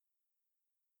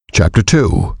Chapter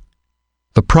 2.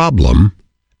 The Problem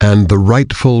and the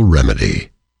Rightful Remedy.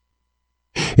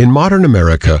 In modern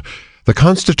America, the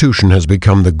Constitution has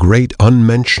become the great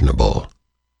unmentionable.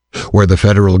 Where the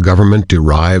federal government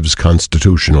derives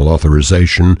constitutional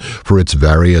authorization for its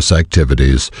various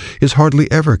activities is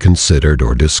hardly ever considered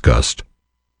or discussed.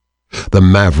 The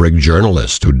maverick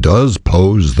journalist who does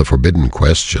pose the forbidden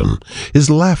question is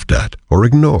laughed at or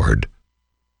ignored.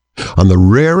 On the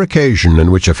rare occasion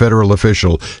in which a federal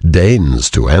official deigns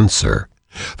to answer,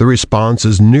 the response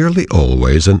is nearly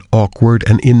always an awkward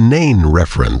and inane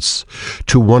reference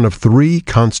to one of three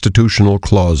constitutional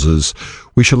clauses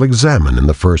we shall examine in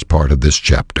the first part of this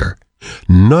chapter,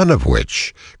 none of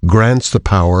which grants the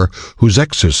power whose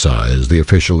exercise the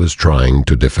official is trying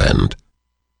to defend.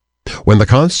 When the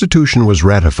Constitution was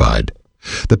ratified,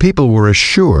 the people were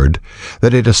assured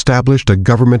that it established a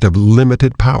government of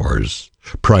limited powers,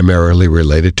 primarily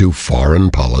related to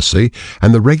foreign policy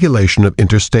and the regulation of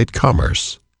interstate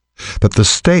commerce, that the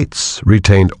states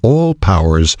retained all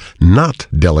powers not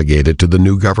delegated to the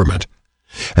new government,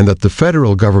 and that the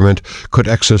federal government could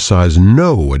exercise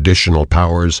no additional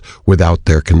powers without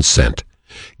their consent,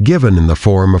 given in the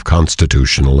form of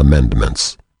constitutional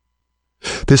amendments.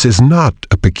 This is not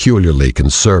a peculiarly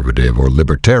conservative or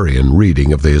libertarian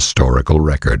reading of the historical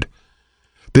record.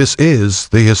 This is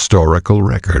the historical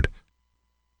record.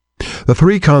 The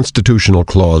three constitutional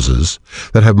clauses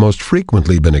that have most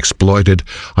frequently been exploited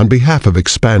on behalf of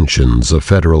expansions of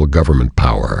federal government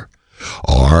power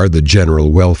are the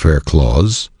General Welfare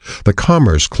Clause, the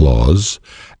Commerce Clause,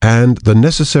 and the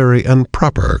Necessary and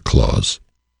Proper Clause.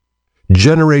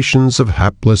 Generations of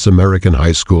hapless American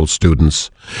high school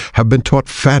students have been taught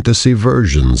fantasy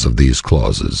versions of these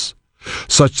clauses,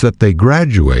 such that they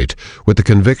graduate with the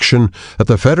conviction that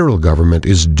the federal government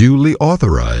is duly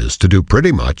authorized to do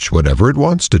pretty much whatever it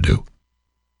wants to do.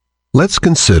 Let's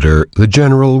consider the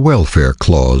General Welfare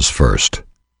Clause first.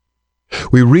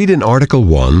 We read in Article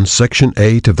 1, Section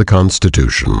 8 of the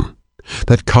Constitution,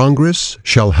 that Congress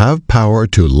shall have power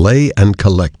to lay and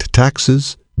collect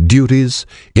taxes, duties,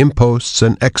 imposts,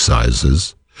 and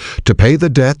excises, to pay the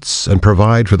debts and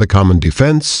provide for the common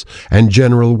defense and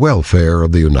general welfare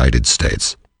of the United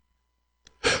States.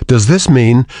 Does this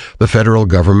mean the federal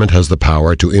government has the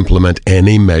power to implement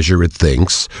any measure it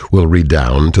thinks will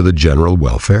redound to the general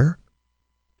welfare?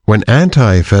 When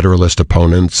anti-federalist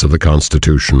opponents of the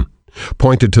Constitution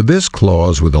pointed to this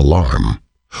clause with alarm,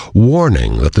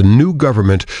 warning that the new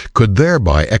government could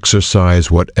thereby exercise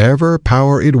whatever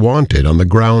power it wanted on the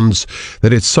grounds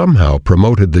that it somehow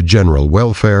promoted the general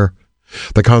welfare,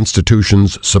 the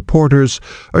Constitution's supporters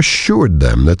assured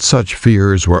them that such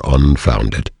fears were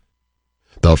unfounded.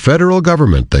 The federal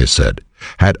government, they said,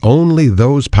 had only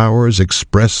those powers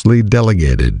expressly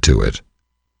delegated to it.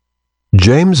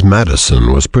 James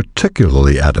Madison was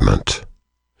particularly adamant.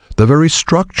 The very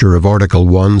structure of Article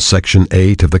 1, Section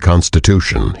 8 of the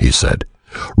Constitution, he said,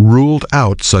 ruled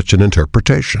out such an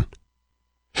interpretation.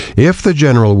 If the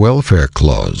General Welfare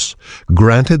Clause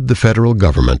granted the federal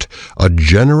government a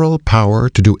general power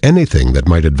to do anything that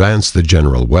might advance the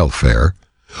general welfare,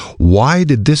 why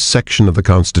did this section of the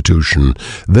Constitution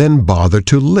then bother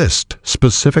to list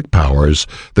specific powers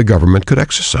the government could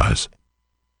exercise?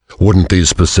 Wouldn't these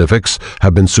specifics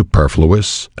have been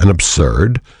superfluous and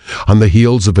absurd on the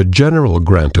heels of a general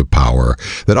grant of power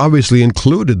that obviously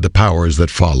included the powers that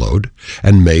followed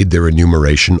and made their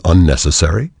enumeration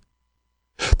unnecessary?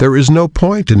 There is no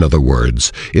point, in other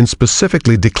words, in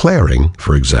specifically declaring,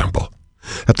 for example,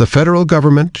 that the federal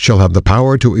government shall have the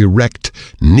power to erect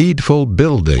needful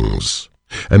buildings,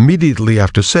 immediately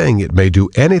after saying it may do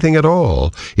anything at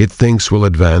all it thinks will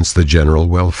advance the general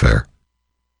welfare.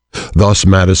 Thus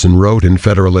Madison wrote in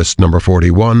Federalist No.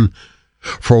 41,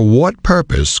 "For what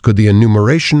purpose could the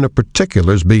enumeration of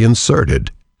particulars be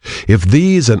inserted, if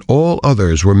these and all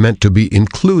others were meant to be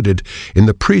included in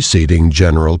the preceding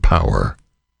general power?"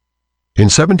 In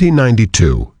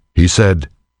 1792, he said,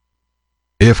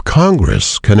 "If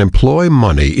Congress can employ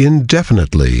money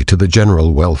indefinitely to the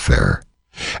general welfare,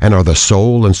 and are the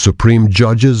sole and supreme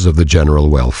judges of the general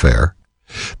welfare,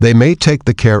 they may take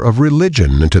the care of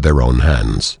religion into their own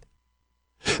hands.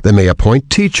 They may appoint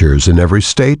teachers in every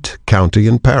state, county,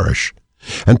 and parish,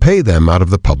 and pay them out of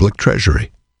the public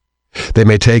treasury. They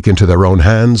may take into their own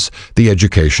hands the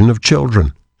education of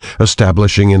children,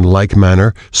 establishing in like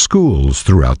manner schools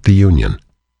throughout the Union.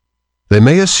 They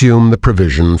may assume the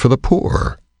provision for the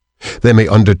poor. They may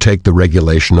undertake the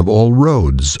regulation of all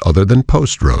roads other than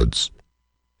post roads.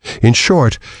 In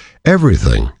short,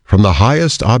 everything from the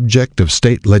highest object of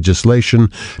state legislation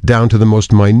down to the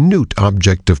most minute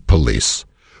object of police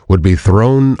would be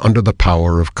thrown under the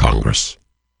power of Congress.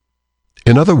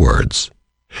 In other words,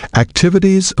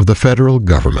 activities of the federal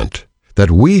government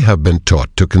that we have been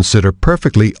taught to consider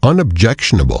perfectly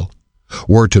unobjectionable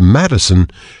were to Madison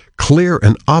clear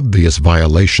and obvious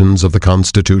violations of the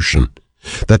Constitution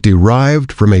that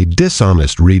derived from a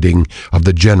dishonest reading of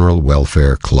the General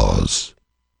Welfare Clause.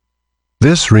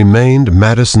 This remained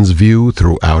Madison's view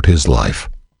throughout his life.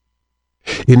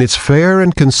 In its fair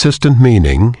and consistent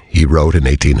meaning, he wrote in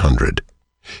 1800,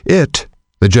 it,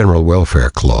 the General Welfare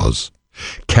Clause,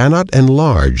 cannot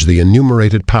enlarge the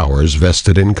enumerated powers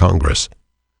vested in Congress.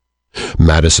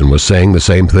 Madison was saying the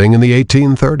same thing in the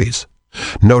 1830s,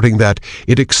 noting that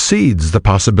it exceeds the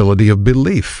possibility of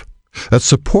belief that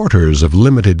supporters of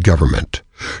limited government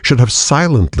should have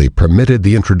silently permitted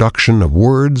the introduction of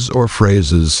words or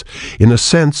phrases in a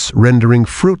sense rendering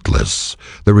fruitless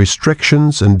the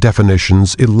restrictions and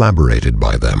definitions elaborated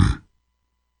by them.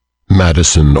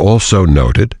 Madison also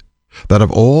noted that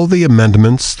of all the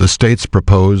amendments the states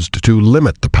proposed to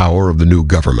limit the power of the new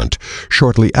government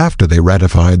shortly after they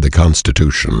ratified the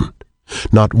Constitution,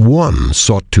 not one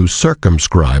sought to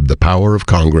circumscribe the power of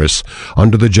Congress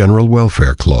under the General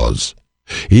Welfare Clause,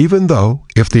 even though,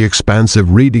 if the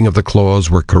expansive reading of the clause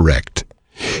were correct,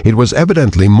 it was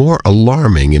evidently more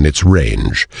alarming in its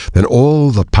range than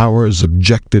all the powers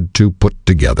objected to put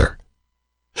together.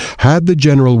 Had the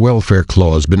General Welfare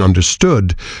Clause been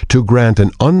understood to grant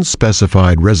an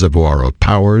unspecified reservoir of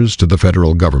powers to the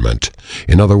federal government,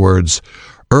 in other words,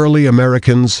 early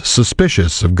Americans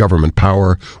suspicious of government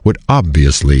power would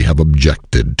obviously have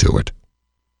objected to it.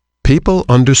 People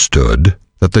understood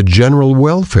that the General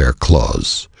Welfare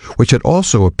Clause, which had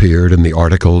also appeared in the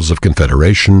Articles of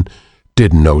Confederation,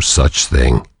 did no such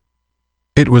thing.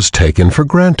 It was taken for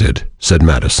granted, said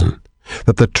Madison,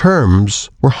 that the terms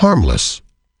were harmless,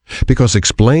 because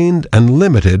explained and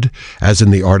limited, as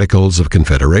in the Articles of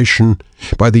Confederation,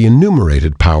 by the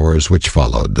enumerated powers which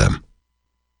followed them.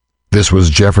 This was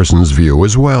Jefferson's view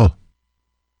as well.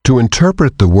 To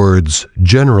interpret the words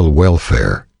general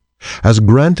welfare as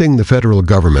granting the federal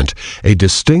government a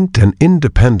distinct and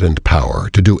independent power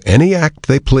to do any act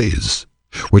they please,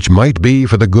 which might be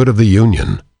for the good of the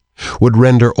Union, would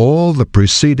render all the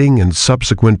preceding and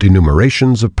subsequent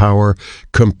enumerations of power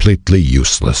completely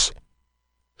useless.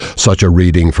 Such a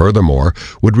reading, furthermore,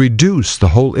 would reduce the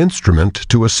whole instrument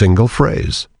to a single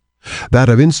phrase, that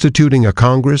of instituting a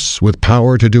Congress with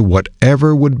power to do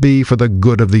whatever would be for the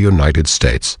good of the United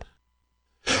States.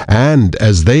 And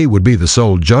as they would be the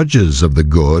sole judges of the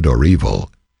good or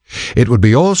evil, it would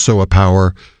be also a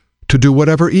power to do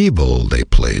whatever evil they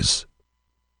please.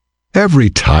 Every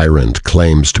tyrant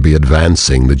claims to be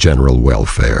advancing the general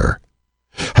welfare.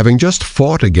 Having just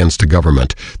fought against a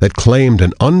government that claimed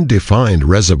an undefined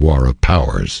reservoir of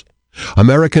powers,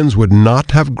 Americans would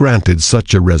not have granted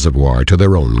such a reservoir to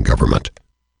their own government.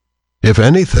 If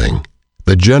anything,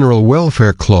 the General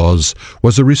Welfare Clause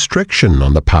was a restriction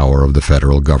on the power of the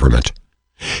federal government.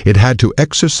 It had to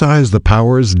exercise the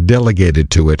powers delegated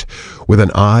to it with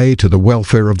an eye to the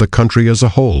welfare of the country as a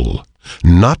whole,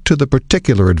 not to the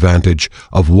particular advantage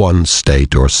of one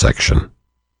state or section.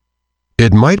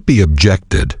 It might be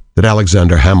objected that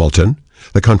Alexander Hamilton,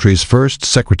 the country's first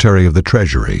Secretary of the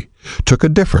Treasury, took a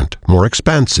different, more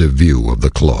expansive view of the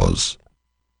clause.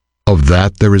 Of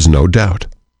that there is no doubt,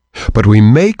 but we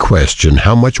may question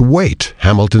how much weight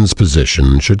Hamilton's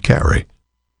position should carry.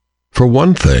 For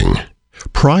one thing,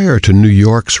 prior to New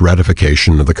York's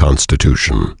ratification of the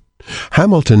Constitution,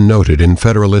 Hamilton noted in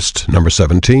Federalist No.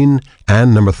 17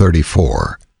 and No.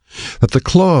 34 that the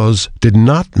clause did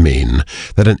not mean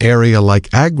that an area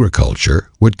like agriculture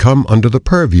would come under the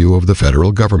purview of the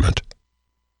federal government.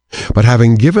 But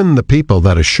having given the people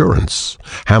that assurance,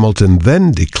 Hamilton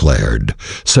then declared,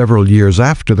 several years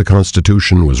after the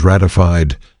Constitution was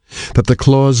ratified, that the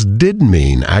clause did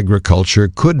mean agriculture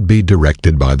could be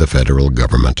directed by the federal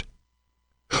government.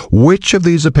 Which of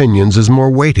these opinions is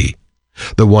more weighty?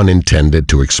 The one intended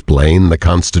to explain the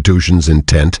Constitution's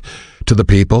intent to the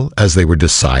people as they were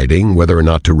deciding whether or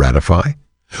not to ratify,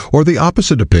 or the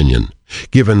opposite opinion,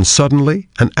 given suddenly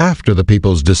and after the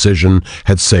people's decision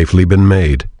had safely been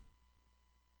made?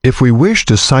 If we wish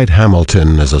to cite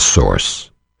Hamilton as a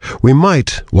source, we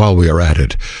might, while we are at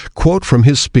it, quote from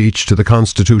his speech to the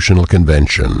Constitutional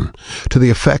Convention to the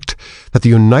effect that the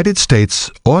United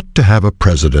States ought to have a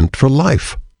president for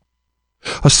life.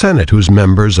 A Senate whose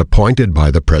members appointed by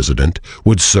the President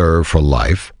would serve for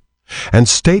life, and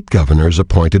state governors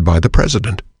appointed by the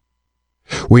President.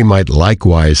 We might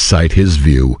likewise cite his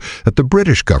view that the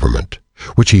British government,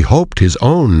 which he hoped his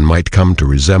own might come to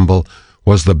resemble,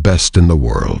 was the best in the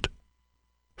world.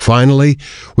 Finally,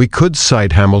 we could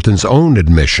cite Hamilton's own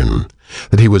admission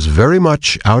that he was very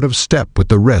much out of step with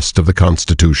the rest of the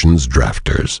Constitution's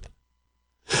drafters.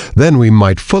 Then we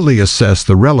might fully assess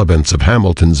the relevance of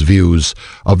Hamilton's views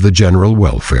of the General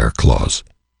Welfare Clause.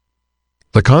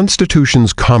 The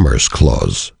Constitution's Commerce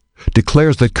Clause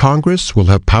declares that Congress will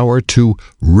have power to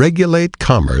regulate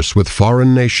commerce with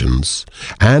foreign nations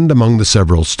and among the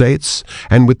several states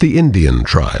and with the Indian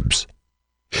tribes.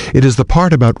 It is the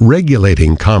part about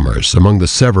regulating commerce among the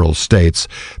several states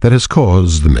that has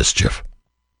caused the mischief.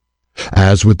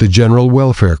 As with the General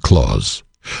Welfare Clause,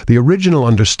 the original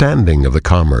understanding of the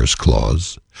Commerce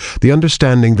Clause, the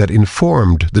understanding that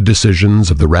informed the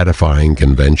decisions of the ratifying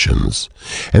conventions,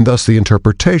 and thus the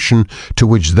interpretation to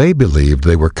which they believed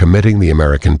they were committing the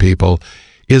American people,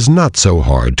 is not so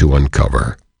hard to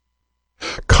uncover.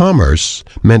 Commerce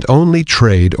meant only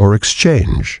trade or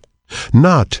exchange,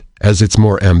 not, as its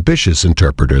more ambitious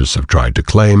interpreters have tried to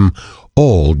claim,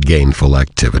 all gainful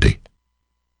activity.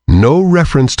 No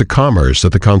reference to commerce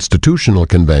at the Constitutional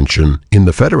Convention in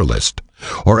the Federalist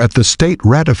or at the state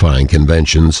ratifying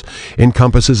conventions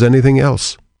encompasses anything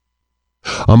else.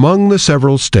 Among the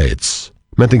several states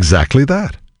meant exactly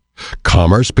that.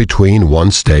 Commerce between one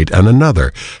state and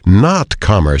another, not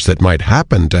commerce that might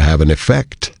happen to have an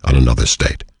effect on another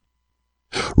state.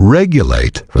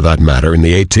 Regulate, for that matter, in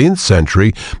the 18th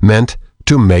century meant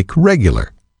to make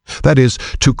regular, that is,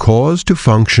 to cause to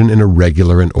function in a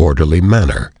regular and orderly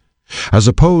manner, as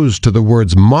opposed to the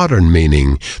word's modern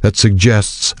meaning that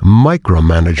suggests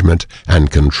micromanagement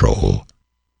and control.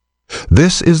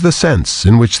 This is the sense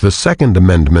in which the Second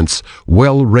Amendment's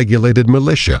well-regulated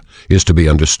militia is to be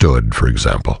understood, for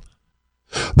example.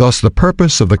 Thus, the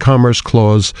purpose of the Commerce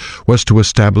Clause was to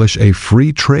establish a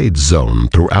free trade zone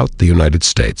throughout the United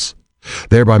States,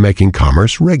 thereby making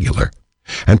commerce regular,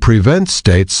 and prevent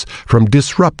states from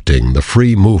disrupting the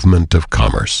free movement of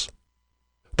commerce.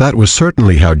 That was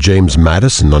certainly how James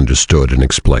Madison understood and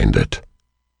explained it.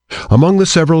 Among the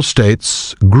several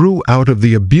states grew out of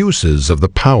the abuses of the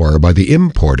power by the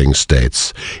importing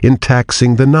states in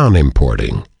taxing the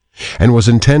non-importing, and was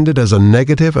intended as a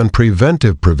negative and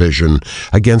preventive provision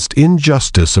against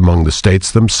injustice among the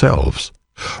states themselves,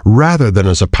 rather than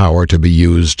as a power to be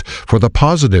used for the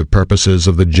positive purposes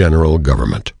of the general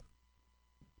government.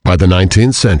 By the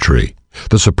 19th century,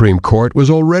 the Supreme Court was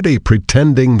already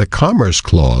pretending the Commerce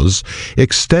Clause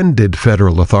extended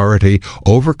federal authority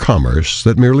over commerce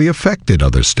that merely affected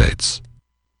other states.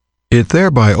 It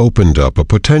thereby opened up a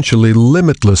potentially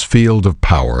limitless field of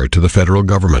power to the federal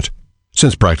government,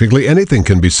 since practically anything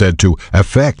can be said to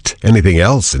affect anything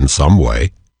else in some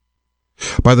way.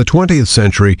 By the 20th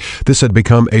century, this had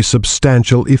become a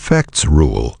substantial effects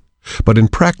rule, but in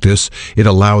practice it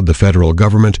allowed the federal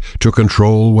government to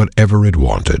control whatever it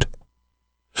wanted.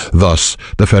 Thus,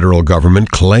 the federal government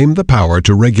claimed the power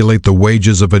to regulate the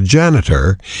wages of a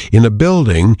janitor in a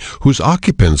building whose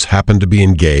occupants happened to be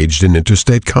engaged in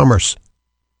interstate commerce.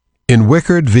 In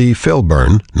Wickard v.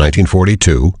 Filburn,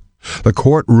 1942, the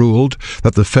court ruled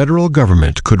that the federal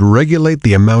government could regulate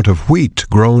the amount of wheat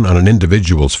grown on an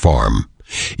individual's farm,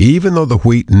 even though the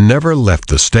wheat never left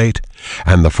the state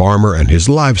and the farmer and his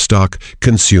livestock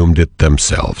consumed it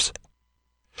themselves.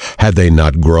 Had they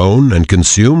not grown and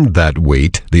consumed that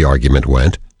wheat, the argument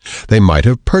went, they might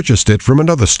have purchased it from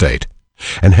another state,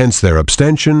 and hence their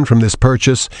abstention from this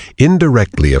purchase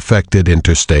indirectly affected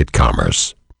interstate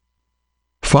commerce.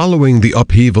 Following the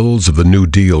upheavals of the New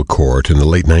Deal court in the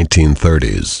late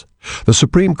 1930s, the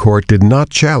Supreme Court did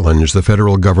not challenge the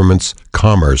federal government's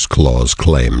Commerce Clause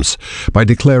claims by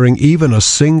declaring even a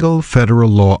single federal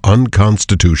law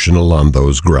unconstitutional on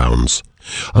those grounds,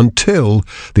 until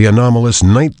the anomalous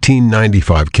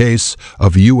 1995 case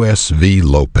of U.S. v.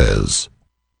 Lopez.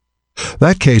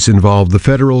 That case involved the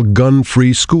Federal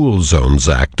Gun-Free School Zones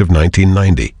Act of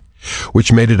 1990,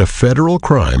 which made it a federal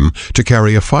crime to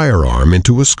carry a firearm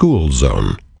into a school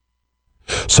zone.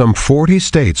 Some 40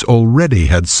 states already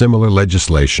had similar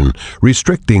legislation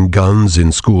restricting guns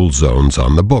in school zones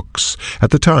on the books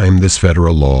at the time this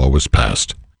federal law was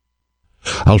passed.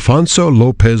 Alfonso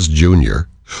Lopez Jr.,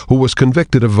 who was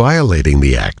convicted of violating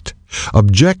the act,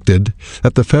 objected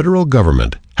that the federal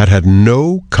government had had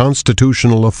no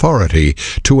constitutional authority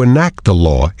to enact the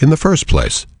law in the first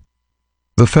place.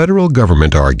 The federal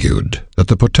government argued that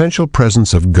the potential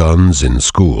presence of guns in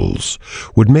schools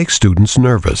would make students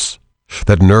nervous,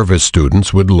 that nervous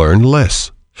students would learn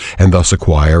less, and thus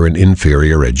acquire an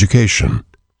inferior education,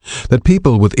 that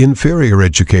people with inferior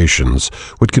educations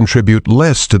would contribute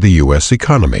less to the U.S.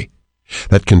 economy,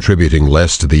 that contributing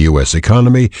less to the U.S.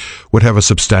 economy would have a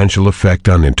substantial effect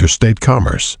on interstate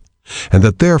commerce, and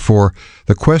that therefore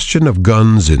the question of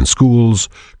guns in schools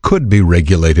could be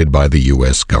regulated by the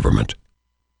U.S. government.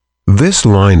 This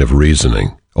line of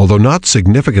reasoning, although not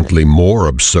significantly more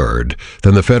absurd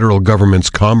than the federal government's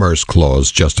Commerce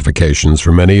Clause justifications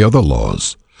for many other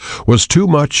laws, was too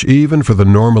much even for the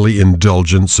normally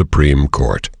indulgent Supreme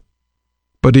Court.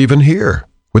 But even here,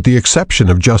 with the exception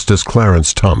of Justice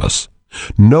Clarence Thomas,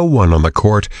 no one on the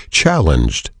court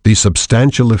challenged the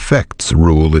substantial effects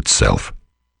rule itself.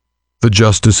 The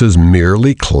justices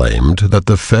merely claimed that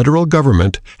the federal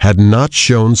government had not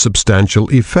shown substantial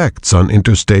effects on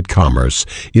interstate commerce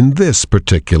in this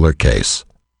particular case.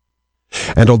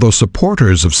 And although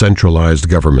supporters of centralized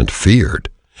government feared,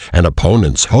 and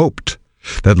opponents hoped,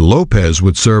 that Lopez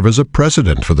would serve as a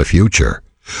precedent for the future,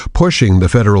 pushing the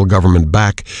federal government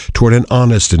back toward an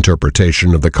honest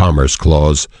interpretation of the Commerce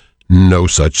Clause, no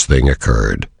such thing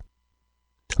occurred.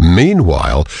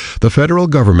 Meanwhile, the federal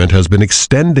government has been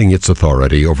extending its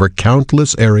authority over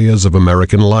countless areas of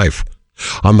American life,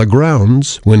 on the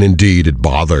grounds, when indeed it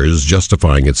bothers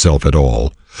justifying itself at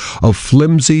all, of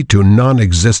flimsy to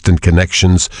non-existent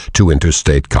connections to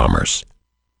interstate commerce.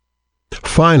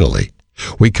 Finally,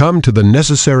 we come to the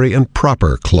Necessary and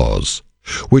Proper Clause,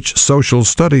 which social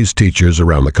studies teachers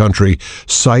around the country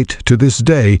cite to this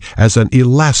day as an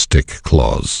elastic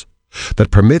clause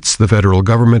that permits the federal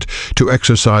government to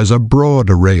exercise a broad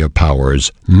array of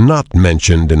powers not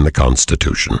mentioned in the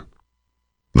Constitution.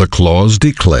 The clause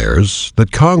declares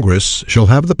that Congress shall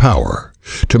have the power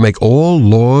to make all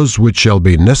laws which shall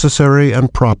be necessary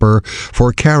and proper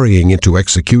for carrying into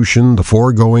execution the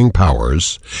foregoing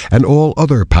powers, and all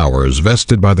other powers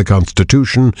vested by the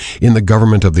Constitution in the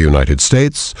government of the United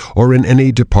States or in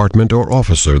any department or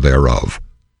officer thereof.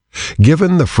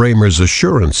 Given the framers'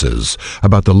 assurances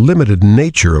about the limited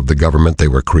nature of the government they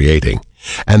were creating,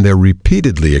 and their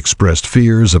repeatedly expressed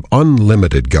fears of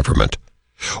unlimited government,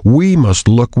 we must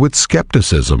look with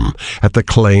skepticism at the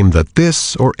claim that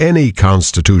this or any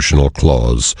constitutional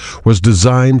clause was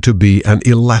designed to be an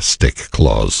elastic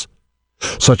clause.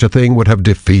 Such a thing would have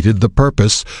defeated the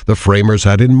purpose the framers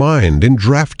had in mind in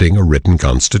drafting a written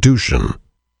constitution.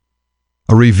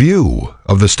 A review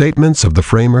of the statements of the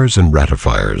framers and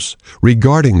ratifiers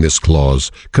regarding this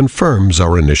clause confirms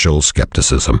our initial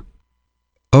skepticism.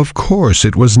 Of course,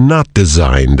 it was not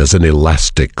designed as an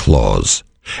elastic clause,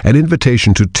 an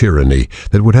invitation to tyranny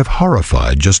that would have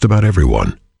horrified just about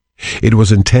everyone. It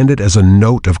was intended as a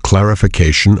note of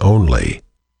clarification only.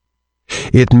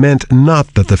 It meant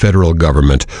not that the federal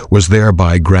government was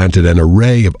thereby granted an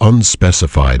array of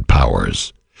unspecified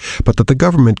powers, but that the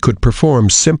government could perform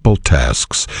simple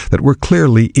tasks that were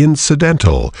clearly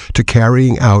incidental to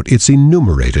carrying out its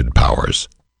enumerated powers.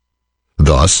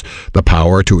 Thus, the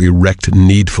power to erect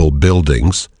needful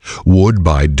buildings would,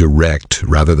 by direct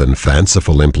rather than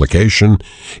fanciful implication,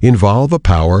 involve a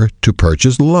power to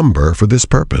purchase lumber for this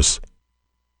purpose.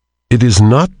 It is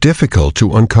not difficult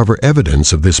to uncover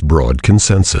evidence of this broad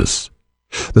consensus.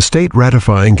 The state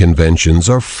ratifying conventions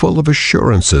are full of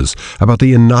assurances about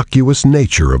the innocuous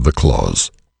nature of the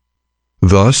clause.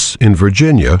 Thus, in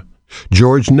Virginia,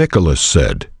 George Nicholas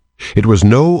said, "It was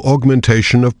no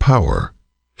augmentation of power,"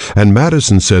 and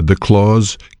Madison said the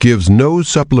clause gives no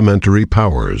supplementary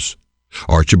powers.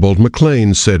 Archibald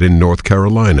McLean said in North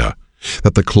Carolina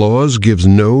that the clause gives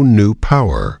no new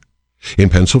power. In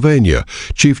Pennsylvania,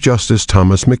 Chief Justice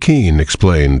Thomas McKean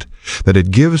explained that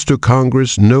it gives to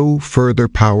Congress no further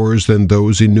powers than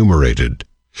those enumerated.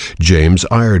 James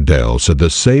Iredell said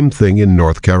the same thing in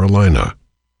North Carolina.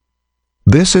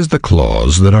 This is the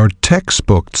clause that our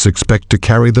textbooks expect to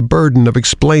carry the burden of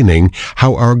explaining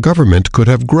how our government could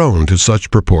have grown to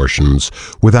such proportions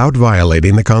without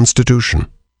violating the Constitution.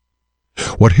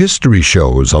 What history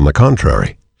shows, on the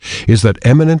contrary, is that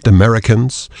eminent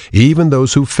Americans, even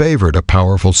those who favored a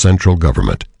powerful central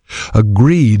government,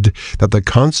 agreed that the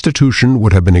Constitution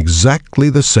would have been exactly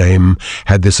the same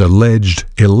had this alleged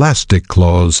elastic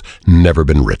clause never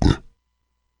been written.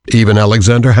 Even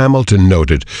Alexander Hamilton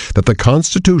noted that the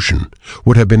Constitution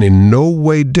would have been in no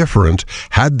way different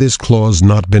had this clause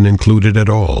not been included at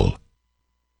all.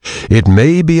 "It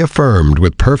may be affirmed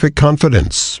with perfect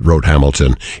confidence," wrote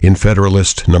Hamilton in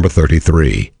Federalist No.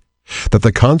 33, "that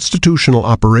the constitutional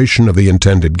operation of the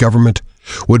intended government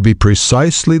would be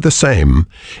precisely the same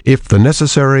if the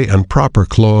necessary and proper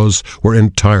clause were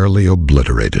entirely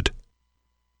obliterated."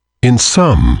 In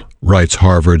sum, writes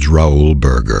Harvard's Raoul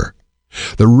Berger,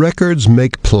 the records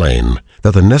make plain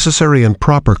that the necessary and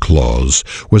proper clause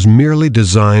was merely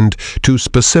designed to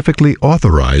specifically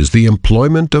authorize the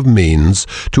employment of means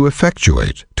to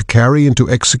effectuate, to carry into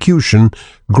execution,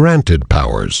 granted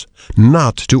powers,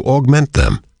 not to augment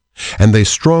them, and they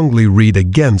strongly read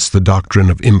against the doctrine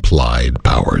of implied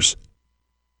powers.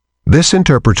 This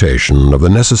interpretation of the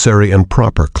necessary and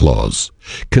proper clause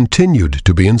continued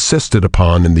to be insisted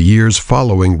upon in the years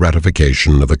following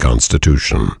ratification of the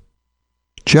Constitution.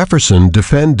 Jefferson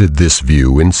defended this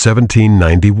view in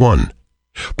 1791,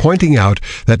 pointing out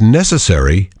that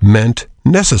necessary meant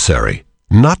necessary,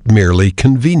 not merely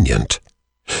convenient.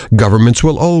 Governments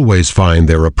will always find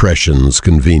their oppressions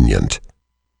convenient.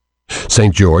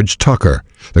 St. George Tucker,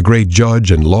 the great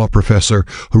judge and law professor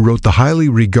who wrote the highly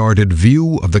regarded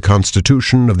View of the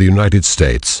Constitution of the United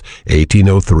States,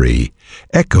 1803,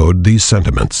 echoed these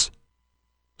sentiments.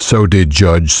 So did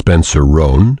Judge Spencer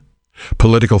Roane,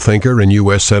 political thinker and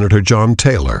U.S. Senator John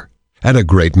Taylor, and a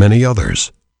great many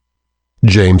others.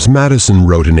 James Madison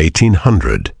wrote in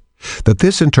 1800 that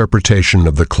this interpretation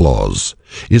of the clause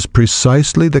is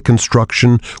precisely the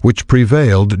construction which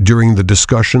prevailed during the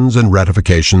discussions and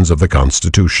ratifications of the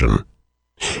Constitution.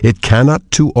 It cannot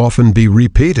too often be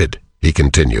repeated, he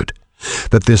continued,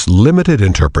 that this limited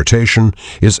interpretation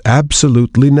is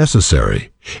absolutely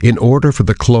necessary in order for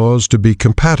the clause to be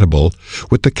compatible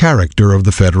with the character of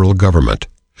the federal government,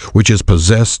 which is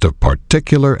possessed of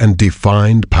particular and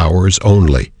defined powers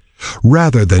only,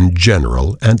 rather than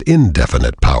general and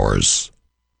indefinite powers.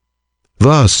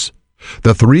 Thus,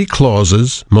 the three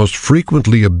clauses most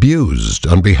frequently abused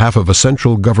on behalf of a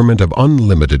central government of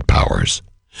unlimited powers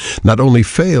not only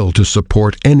fail to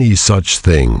support any such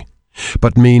thing,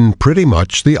 but mean pretty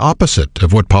much the opposite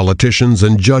of what politicians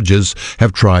and judges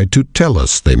have tried to tell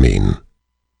us they mean.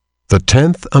 The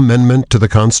 10th Amendment to the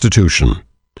Constitution,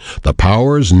 the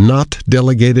powers not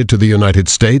delegated to the United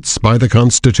States by the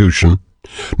Constitution,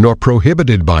 nor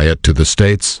prohibited by it to the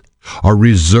states, are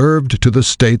reserved to the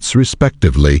states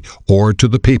respectively or to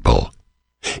the people,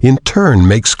 in turn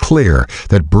makes clear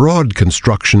that broad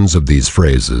constructions of these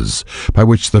phrases, by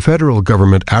which the federal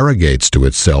government arrogates to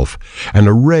itself an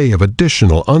array of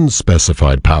additional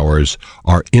unspecified powers,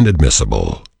 are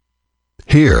inadmissible.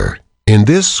 Here, in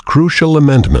this crucial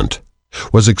amendment,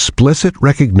 was explicit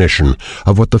recognition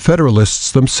of what the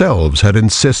Federalists themselves had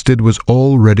insisted was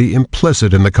already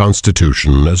implicit in the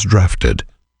Constitution as drafted.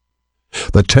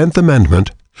 The 10th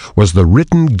Amendment was the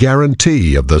written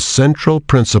guarantee of the central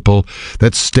principle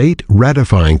that state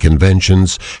ratifying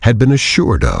conventions had been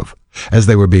assured of as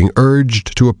they were being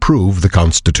urged to approve the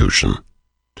Constitution.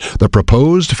 The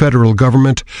proposed federal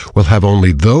government will have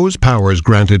only those powers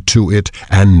granted to it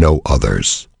and no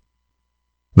others.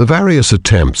 The various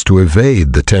attempts to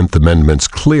evade the 10th Amendment's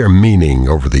clear meaning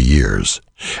over the years,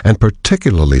 and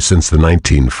particularly since the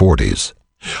 1940s,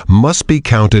 must be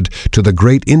counted to the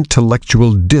great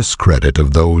intellectual discredit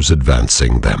of those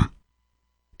advancing them.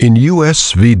 In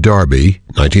U.S. v. Darby,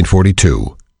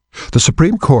 1942, the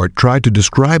Supreme Court tried to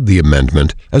describe the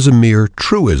amendment as a mere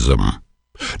truism,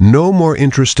 no more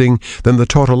interesting than the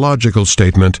tautological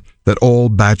statement that all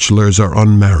bachelors are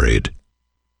unmarried.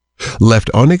 Left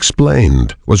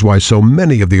unexplained was why so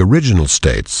many of the original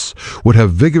states would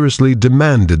have vigorously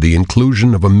demanded the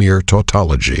inclusion of a mere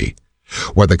tautology,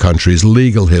 why the country's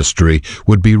legal history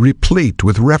would be replete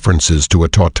with references to a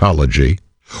tautology,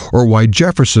 or why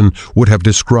Jefferson would have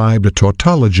described a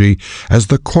tautology as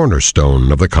the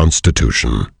cornerstone of the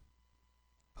Constitution.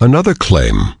 Another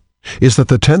claim is that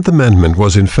the 10th Amendment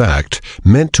was in fact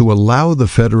meant to allow the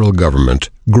federal government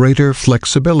greater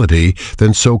flexibility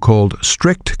than so-called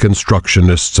strict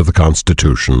constructionists of the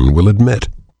Constitution will admit.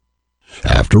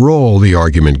 After all, the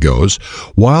argument goes,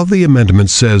 while the amendment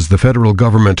says the federal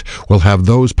government will have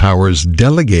those powers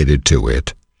delegated to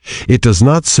it, it does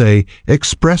not say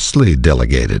expressly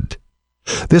delegated.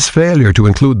 This failure to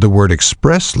include the word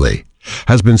expressly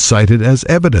has been cited as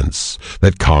evidence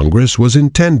that Congress was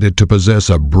intended to possess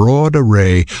a broad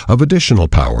array of additional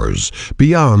powers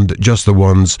beyond just the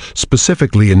ones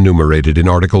specifically enumerated in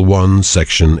Article 1,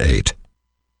 Section 8.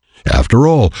 After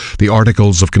all, the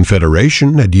Articles of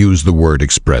Confederation had used the word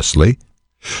expressly,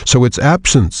 so its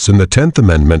absence in the 10th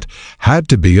Amendment had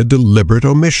to be a deliberate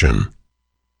omission.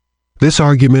 This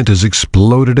argument is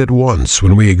exploded at once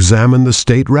when we examine the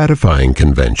state ratifying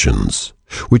conventions,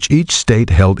 which each state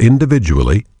held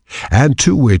individually, and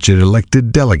to which it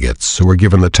elected delegates who were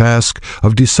given the task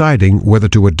of deciding whether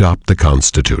to adopt the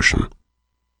Constitution.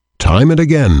 Time and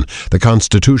again, the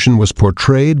Constitution was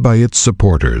portrayed by its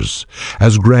supporters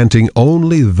as granting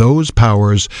only those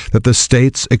powers that the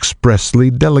states expressly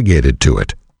delegated to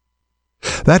it.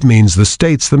 That means the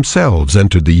states themselves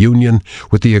entered the Union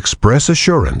with the express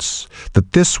assurance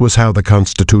that this was how the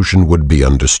Constitution would be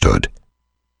understood.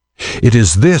 It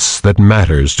is this that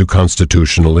matters to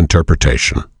constitutional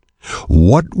interpretation,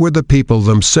 What were the people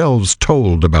themselves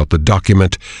told about the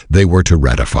document they were to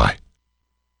ratify?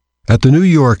 At the New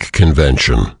York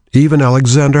Convention, even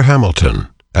Alexander Hamilton,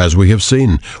 as we have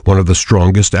seen, one of the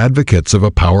strongest advocates of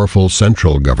a powerful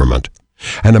central government,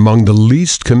 and among the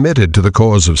least committed to the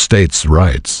cause of states'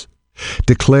 rights,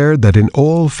 declared that in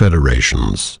all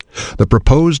federations, the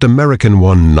proposed American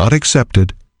one not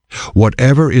accepted,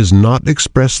 whatever is not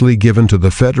expressly given to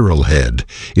the federal head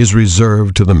is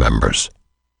reserved to the members.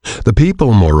 The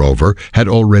people, moreover, had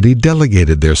already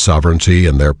delegated their sovereignty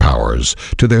and their powers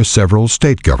to their several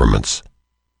state governments,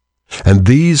 and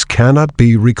these cannot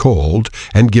be recalled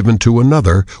and given to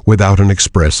another without an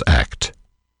express act.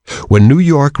 When New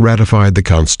York ratified the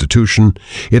Constitution,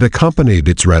 it accompanied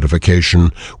its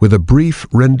ratification with a brief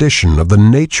rendition of the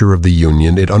nature of the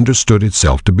union it understood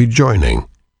itself to be joining.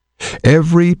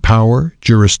 Every power,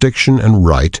 jurisdiction, and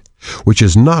right, which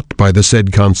is not by the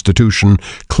said Constitution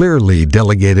clearly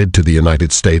delegated to the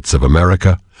United States of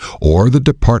America, or the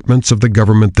departments of the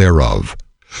government thereof,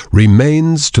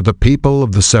 remains to the people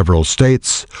of the several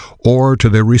states, or to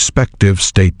their respective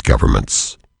state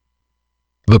governments.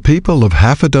 The people of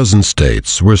half a dozen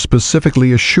states were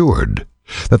specifically assured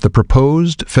that the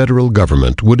proposed federal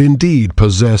government would indeed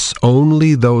possess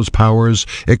only those powers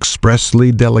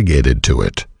expressly delegated to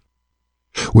it.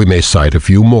 We may cite a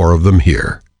few more of them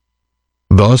here.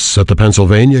 Thus, at the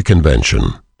Pennsylvania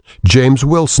Convention, James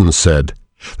Wilson said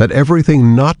that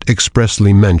everything not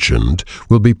expressly mentioned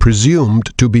will be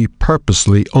presumed to be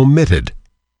purposely omitted.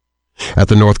 At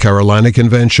the North Carolina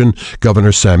Convention,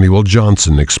 Governor Samuel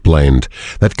Johnson explained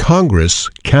that Congress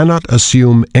cannot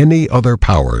assume any other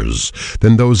powers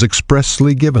than those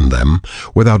expressly given them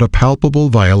without a palpable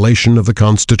violation of the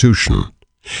Constitution,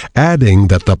 adding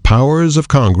that the powers of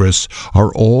Congress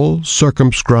are all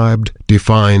circumscribed,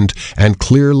 defined, and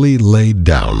clearly laid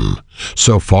down,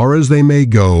 so far as they may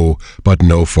go, but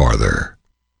no farther.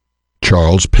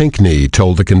 Charles Pinckney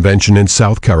told the convention in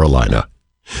South Carolina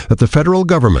that the federal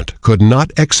government could not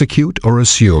execute or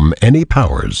assume any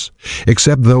powers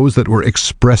except those that were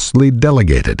expressly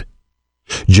delegated.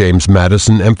 James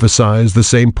Madison emphasized the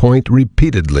same point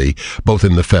repeatedly, both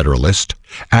in the Federalist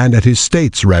and at his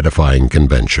state's ratifying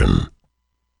convention.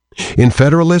 In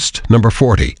Federalist number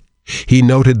 40, he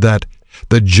noted that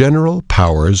the general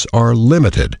powers are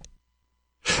limited,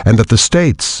 and that the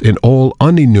states, in all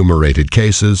unenumerated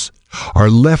cases, are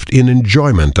left in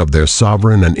enjoyment of their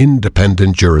sovereign and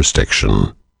independent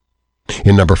jurisdiction.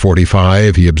 In number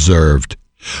 45, he observed,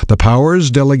 "The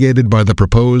powers delegated by the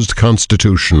proposed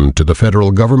Constitution to the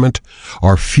federal government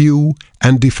are few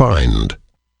and defined.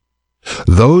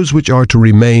 Those which are to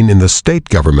remain in the state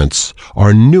governments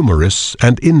are numerous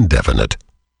and indefinite."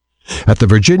 At the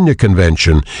Virginia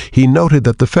Convention, he noted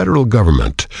that the federal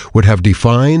government would have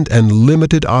defined and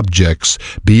limited objects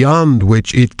beyond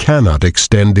which it cannot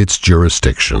extend its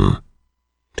jurisdiction.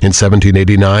 In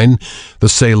 1789, the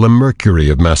Salem Mercury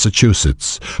of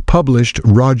Massachusetts published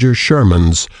Roger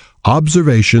Sherman's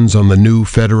Observations on the New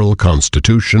Federal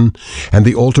Constitution and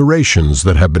the alterations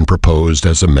that have been proposed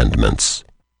as amendments.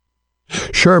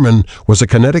 Sherman was a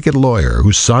Connecticut lawyer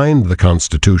who signed the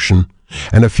Constitution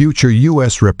and a future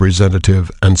U.S. representative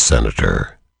and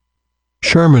senator.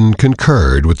 Sherman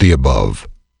concurred with the above.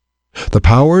 The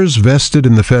powers vested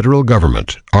in the federal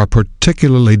government are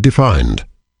particularly defined,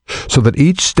 so that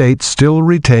each state still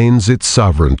retains its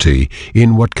sovereignty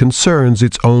in what concerns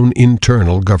its own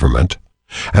internal government,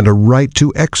 and a right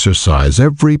to exercise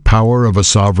every power of a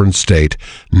sovereign state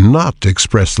not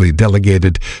expressly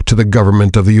delegated to the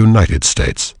government of the United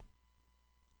States.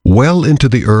 Well into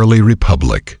the early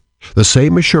Republic, the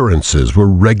same assurances were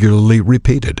regularly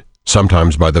repeated,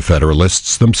 sometimes by the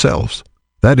Federalists themselves.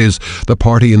 That is, the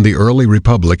party in the early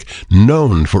Republic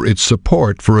known for its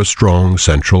support for a strong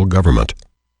central government.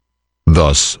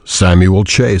 Thus, Samuel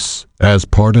Chase, as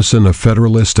partisan a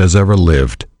Federalist as ever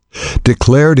lived,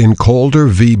 declared in Calder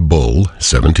v. Bull,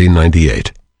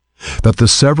 1798, that the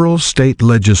several state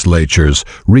legislatures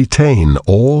retain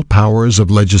all powers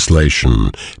of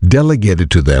legislation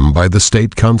delegated to them by the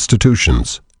state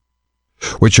constitutions,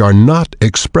 which are not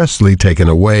expressly taken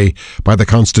away by the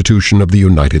Constitution of the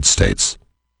United States.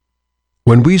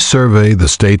 When we survey the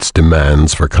states'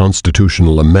 demands for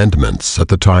constitutional amendments at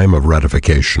the time of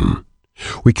ratification,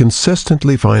 we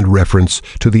consistently find reference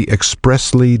to the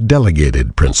expressly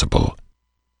delegated principle.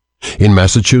 In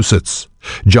Massachusetts,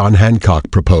 John Hancock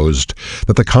proposed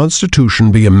that the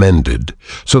Constitution be amended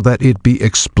so that it be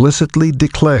explicitly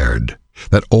declared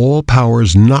that all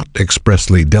powers not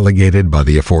expressly delegated by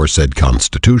the aforesaid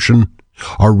Constitution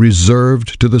are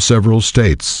reserved to the several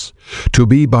states, to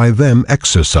be by them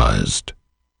exercised.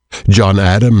 John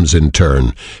Adams, in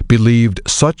turn, believed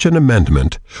such an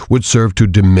amendment would serve to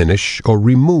diminish or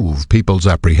remove people's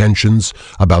apprehensions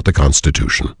about the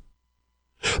Constitution.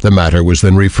 The matter was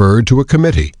then referred to a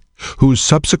committee, whose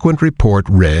subsequent report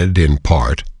read, in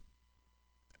part,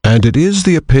 "And it is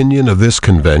the opinion of this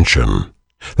convention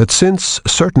that since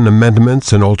certain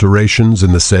amendments and alterations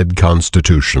in the said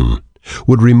Constitution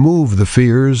would remove the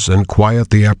fears and quiet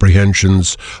the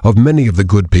apprehensions of many of the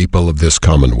good people of this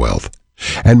Commonwealth,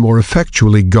 and more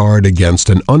effectually guard against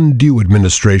an undue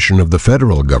administration of the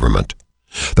federal government,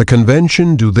 the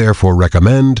Convention do therefore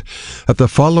recommend that the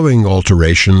following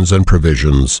alterations and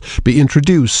provisions be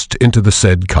introduced into the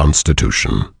said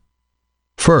Constitution.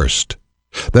 First,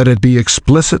 that it be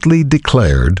explicitly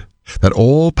declared that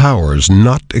all powers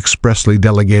not expressly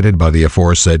delegated by the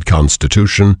aforesaid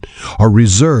Constitution are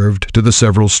reserved to the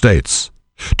several states,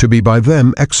 to be by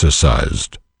them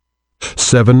exercised."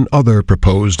 7 other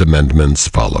proposed amendments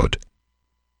followed.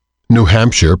 New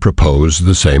Hampshire proposed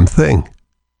the same thing.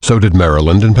 So did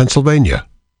Maryland and Pennsylvania.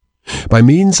 By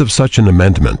means of such an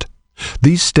amendment,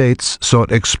 these states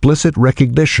sought explicit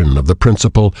recognition of the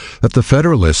principle that the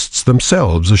Federalists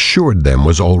themselves assured them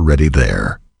was already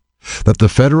there, that the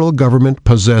federal government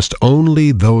possessed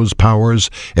only those powers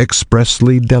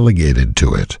expressly delegated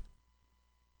to it.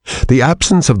 The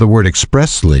absence of the word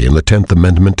expressly in the 10th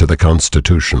Amendment to the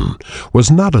Constitution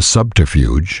was not a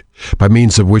subterfuge by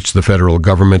means of which the federal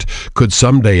government could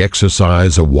someday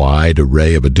exercise a wide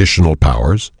array of additional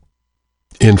powers.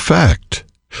 In fact,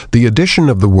 the addition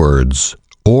of the words,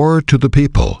 "or to the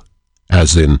people,"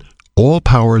 as in, all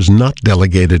powers not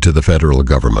delegated to the federal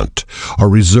government are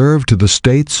reserved to the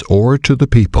states or to the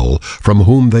people from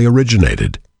whom they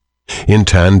originated, in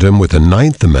tandem with the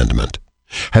 9th Amendment,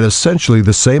 had essentially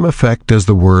the same effect as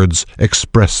the words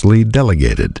expressly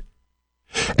delegated.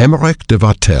 Emmerich de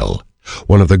Vattel,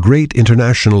 one of the great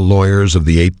international lawyers of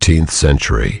the 18th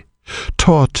century,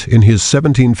 taught in his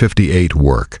 1758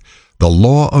 work, The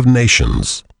Law of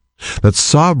Nations, that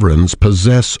sovereigns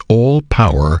possess all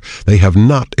power they have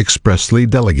not expressly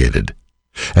delegated,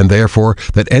 and therefore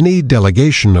that any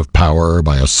delegation of power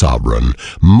by a sovereign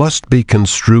must be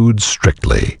construed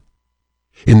strictly.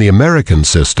 In the American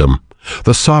system,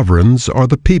 the sovereigns are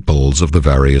the peoples of the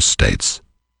various states.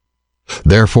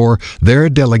 Therefore, their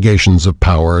delegations of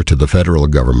power to the federal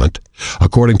government,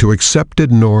 according to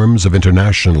accepted norms of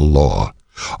international law,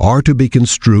 are to be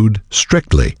construed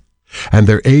strictly, and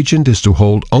their agent is to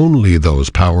hold only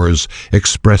those powers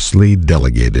expressly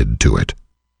delegated to it.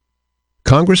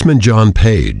 Congressman John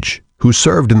Page, who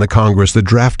served in the Congress that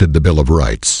drafted the Bill of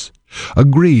Rights,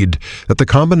 agreed that the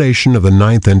combination of the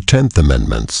 9th and 10th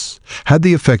Amendments had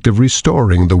the effect of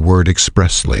restoring the word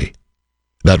expressly.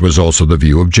 That was also the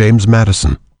view of James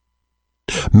Madison.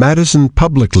 Madison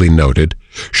publicly noted,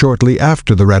 shortly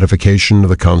after the ratification of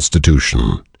the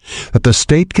Constitution, that the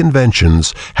state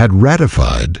conventions had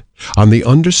ratified on the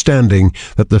understanding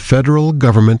that the federal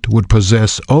government would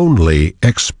possess only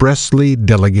expressly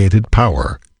delegated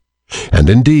power. And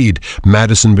indeed,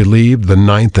 Madison believed the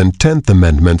 9th and 10th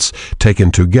Amendments,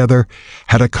 taken together,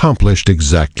 had accomplished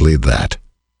exactly that.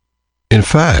 In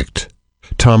fact,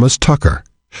 Thomas Tucker,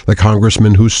 the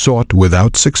congressman who sought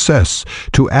without success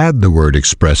to add the word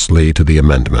expressly to the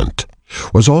amendment,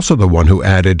 was also the one who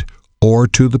added, "or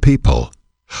to the people,"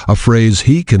 a phrase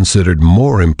he considered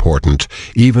more important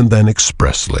even than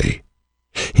expressly.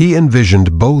 He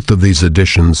envisioned both of these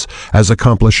additions as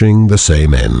accomplishing the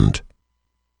same end.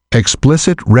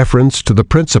 Explicit reference to the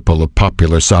principle of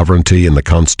popular sovereignty in the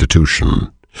Constitution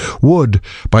would,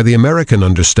 by the American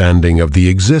understanding of the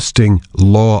existing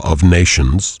law of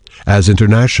nations, as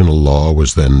international law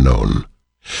was then known,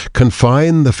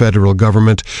 confine the federal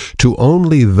government to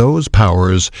only those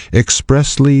powers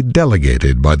expressly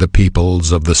delegated by the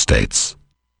peoples of the states.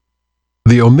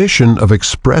 The omission of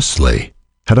expressly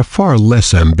had a far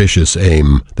less ambitious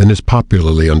aim than is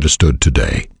popularly understood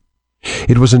today.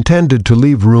 It was intended to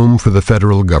leave room for the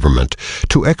federal government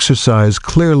to exercise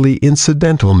clearly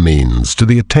incidental means to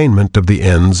the attainment of the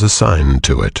ends assigned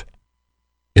to it.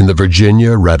 In the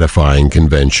Virginia Ratifying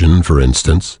Convention, for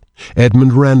instance,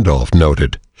 Edmund Randolph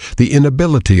noted the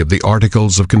inability of the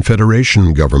Articles of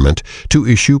Confederation government to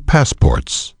issue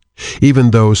passports,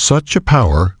 even though such a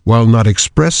power, while not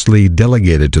expressly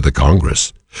delegated to the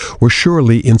Congress, were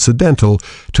surely incidental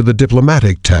to the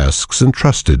diplomatic tasks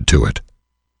entrusted to it.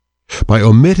 By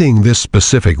omitting this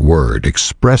specific word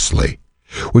expressly,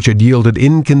 which had yielded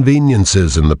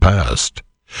inconveniences in the past,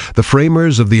 the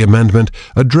framers of the amendment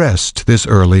addressed this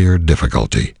earlier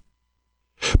difficulty.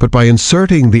 But by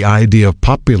inserting the idea of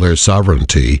popular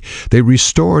sovereignty, they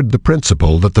restored the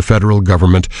principle that the federal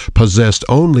government possessed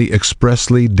only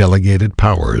expressly delegated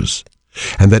powers,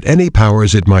 and that any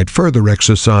powers it might further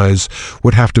exercise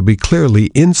would have to be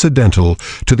clearly incidental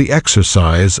to the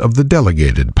exercise of the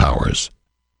delegated powers.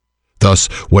 Thus,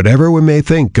 whatever we may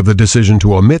think of the decision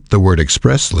to omit the word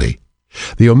expressly,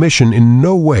 the omission in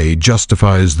no way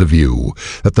justifies the view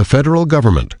that the federal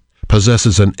government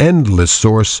possesses an endless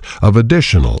source of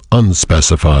additional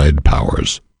unspecified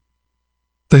powers.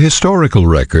 The historical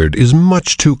record is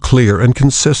much too clear and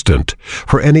consistent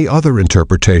for any other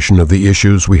interpretation of the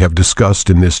issues we have discussed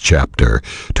in this chapter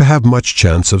to have much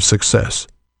chance of success.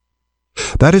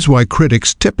 That is why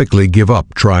critics typically give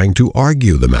up trying to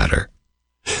argue the matter.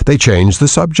 They change the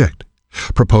subject,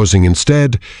 proposing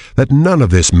instead that none of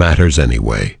this matters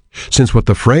anyway, since what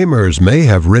the framers may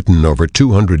have written over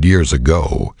 200 years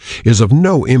ago is of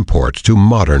no import to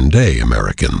modern-day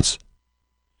Americans.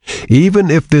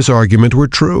 Even if this argument were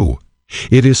true,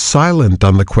 it is silent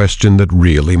on the question that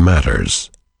really matters.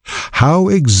 How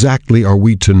exactly are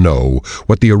we to know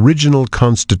what the original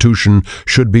Constitution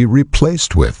should be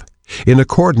replaced with, in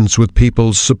accordance with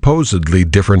people's supposedly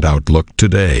different outlook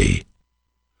today?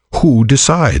 Who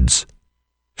decides?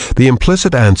 The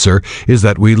implicit answer is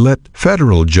that we let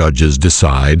federal judges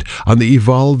decide on the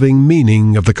evolving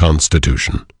meaning of the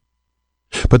Constitution.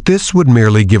 But this would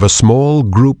merely give a small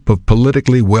group of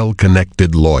politically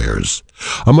well-connected lawyers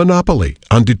a monopoly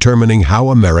on determining how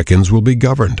Americans will be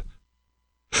governed.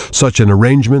 Such an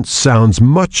arrangement sounds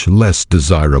much less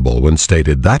desirable when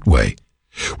stated that way,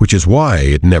 which is why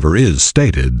it never is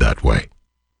stated that way.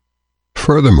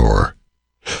 Furthermore,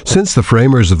 since the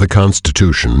framers of the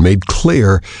Constitution made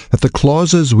clear that the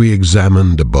clauses we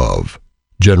examined above,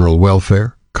 general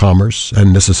welfare, commerce,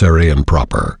 and necessary and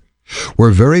proper,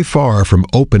 were very far from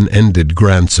open-ended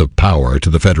grants of power to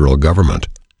the federal government,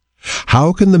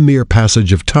 how can the mere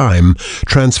passage of time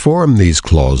transform these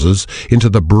clauses into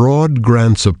the broad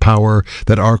grants of power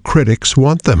that our critics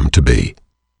want them to be?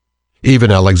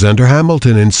 Even Alexander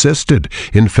Hamilton insisted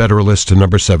in Federalist No.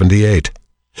 78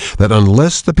 that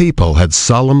unless the people had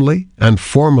solemnly and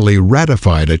formally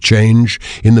ratified a change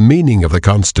in the meaning of the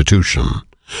Constitution,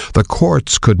 the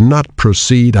courts could not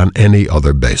proceed on any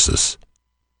other basis.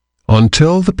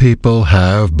 Until the people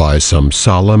have, by some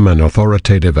solemn and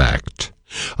authoritative act,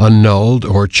 annulled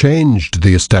or changed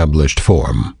the established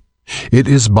form, it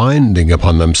is binding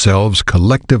upon themselves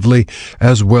collectively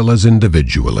as well as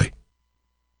individually.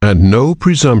 And no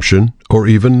presumption or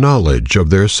even knowledge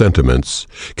of their sentiments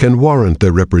can warrant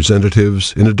their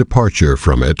representatives in a departure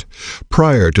from it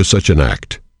prior to such an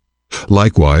act.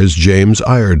 Likewise, James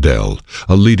Iredell,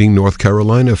 a leading North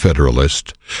Carolina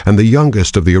Federalist and the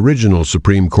youngest of the original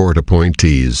Supreme Court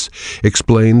appointees,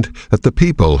 explained that the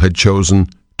people had chosen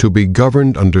to be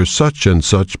governed under such and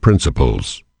such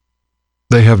principles.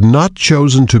 They have not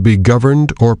chosen to be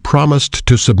governed or promised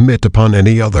to submit upon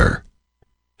any other.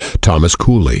 Thomas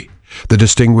Cooley, the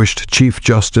distinguished Chief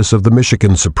Justice of the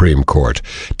Michigan Supreme Court,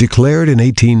 declared in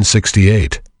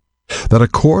 1868 that a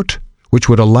court which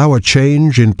would allow a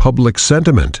change in public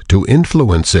sentiment to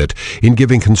influence it in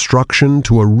giving construction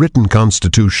to a written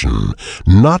constitution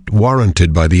not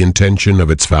warranted by the intention of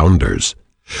its founders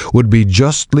would be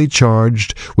justly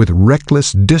charged with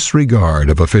reckless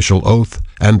disregard of official oath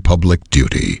and public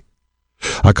duty.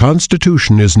 A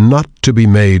constitution is not to be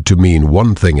made to mean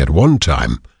one thing at one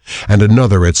time and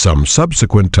another at some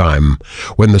subsequent time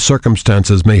when the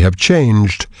circumstances may have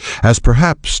changed, as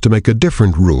perhaps to make a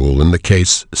different rule in the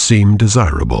case seem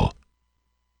desirable.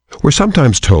 We're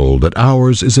sometimes told that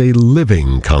ours is a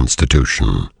living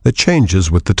constitution that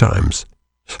changes with the times.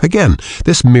 Again,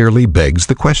 this merely begs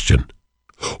the question: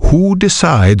 who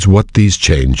decides what these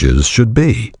changes should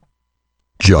be?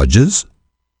 Judges?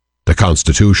 The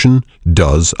Constitution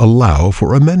does allow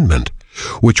for amendment,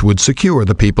 which would secure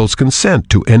the people's consent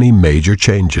to any major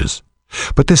changes.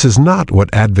 But this is not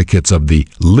what advocates of the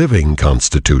living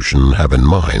Constitution have in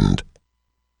mind.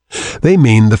 They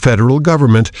mean the federal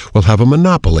government will have a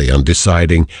monopoly on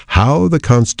deciding how the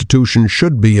Constitution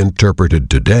should be interpreted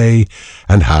today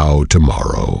and how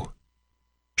tomorrow.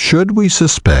 Should we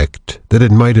suspect that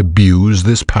it might abuse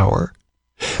this power?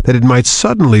 That it might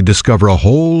suddenly discover a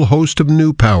whole host of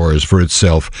new powers for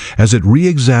itself as it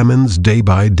re-examines day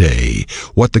by day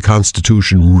what the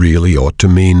Constitution really ought to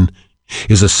mean,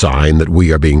 is a sign that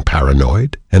we are being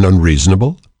paranoid and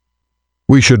unreasonable?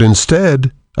 We should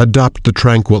instead adopt the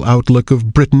tranquil outlook of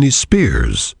Britney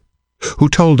Spears, who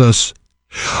told us,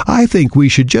 "I think we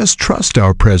should just trust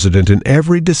our president in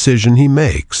every decision he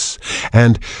makes,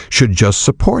 and should just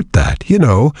support that,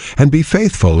 and be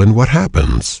faithful in what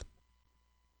happens."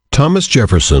 Thomas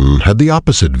Jefferson had the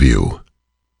opposite view.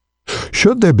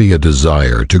 Should there be a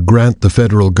desire to grant the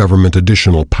federal government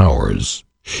additional powers,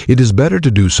 it is better to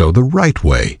do so the right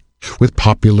way, with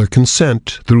popular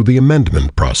consent through the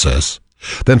amendment process,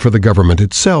 than for the government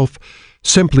itself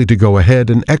simply to go ahead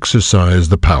and exercise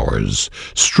the powers,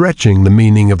 stretching the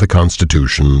meaning of the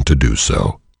Constitution to do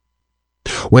so.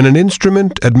 When an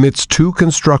instrument admits two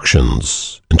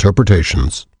constructions,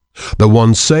 interpretations, the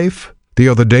one safe, the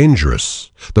other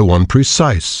dangerous, the one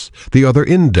precise, the other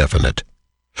indefinite,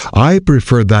 I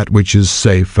prefer that which is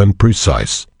safe and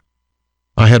precise.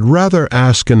 I had rather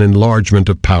ask an enlargement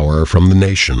of power from the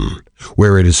nation,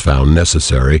 where it is found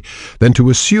necessary, than to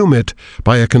assume it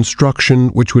by a construction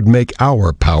which would make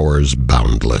our powers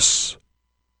boundless.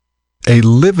 A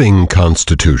living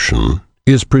Constitution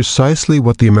is precisely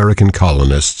what the American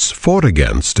colonists fought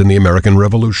against in the American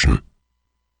Revolution.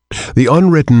 The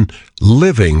unwritten,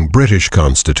 living British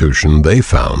Constitution, they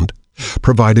found,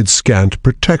 provided scant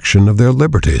protection of their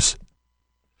liberties.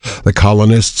 The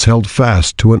colonists held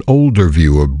fast to an older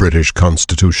view of British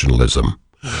constitutionalism,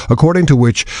 according to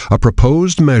which a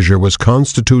proposed measure was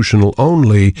constitutional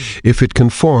only if it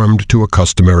conformed to a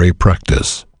customary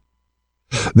practice.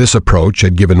 This approach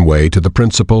had given way to the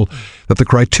principle that the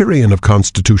criterion of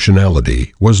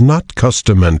constitutionality was not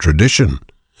custom and tradition,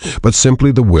 but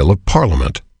simply the will of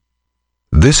Parliament.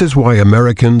 This is why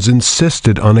Americans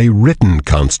insisted on a written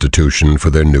constitution for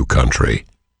their new country.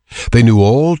 They knew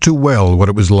all too well what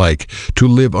it was like to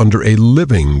live under a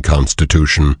living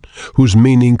constitution whose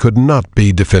meaning could not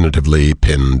be definitively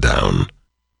pinned down.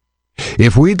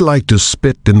 If we'd like to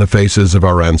spit in the faces of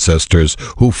our ancestors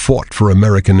who fought for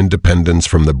American independence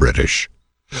from the British,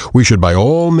 we should by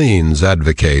all means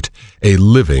advocate a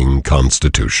living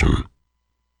constitution.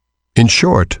 In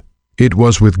short, it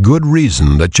was with good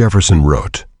reason that Jefferson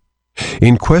wrote,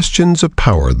 "In questions of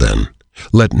power, then,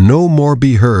 let no more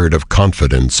be heard of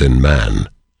confidence in man,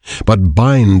 but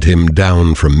bind him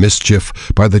down from mischief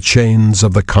by the chains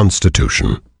of the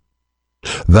Constitution."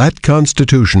 That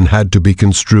Constitution had to be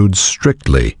construed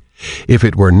strictly if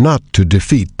it were not to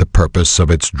defeat the purpose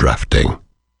of its drafting.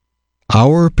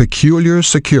 Our peculiar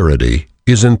security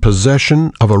is in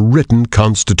possession of a written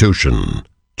Constitution,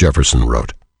 Jefferson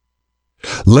wrote.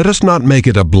 Let us not make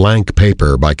it a blank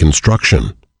paper by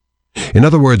construction. In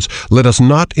other words, let us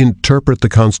not interpret the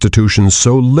Constitution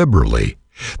so liberally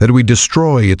that we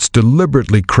destroy its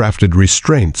deliberately crafted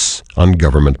restraints on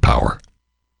government power.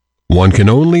 One can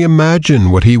only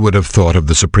imagine what he would have thought of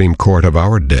the Supreme Court of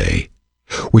our day,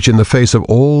 which in the face of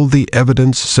all the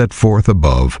evidence set forth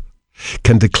above,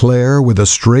 can declare with a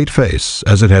straight face,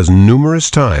 as it has numerous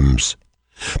times,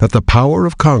 that the power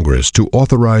of Congress to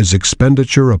authorize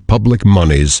expenditure of public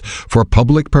monies for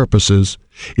public purposes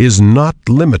is not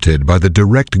limited by the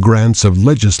direct grants of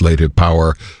legislative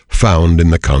power found in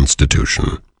the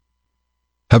Constitution.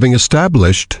 Having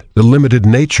established the limited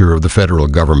nature of the federal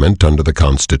government under the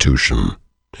Constitution,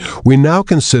 we now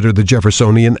consider the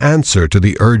Jeffersonian answer to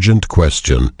the urgent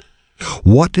question,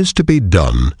 what is to be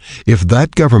done if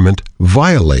that government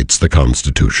violates the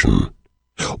Constitution?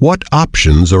 What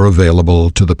options are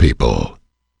available to the people?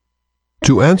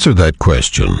 To answer that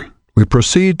question, we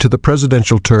proceed to the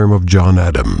presidential term of John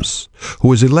Adams, who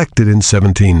was elected in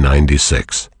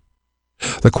 1796.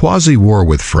 The quasi-war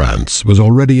with France was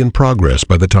already in progress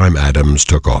by the time Adams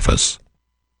took office.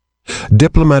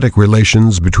 Diplomatic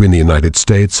relations between the United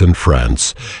States and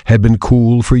France had been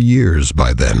cool for years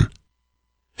by then.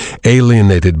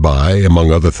 Alienated by,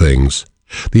 among other things,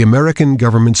 the American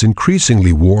government's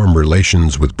increasingly warm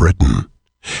relations with Britain,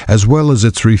 as well as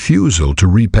its refusal to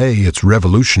repay its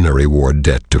Revolutionary War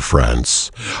debt to France,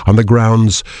 on the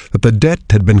grounds that the debt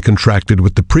had been contracted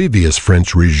with the previous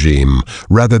French regime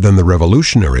rather than the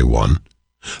revolutionary one,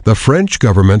 the French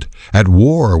government, at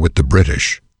war with the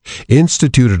British,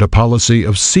 instituted a policy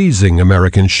of seizing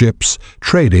American ships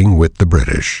trading with the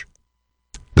British.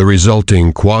 The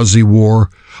resulting quasi-war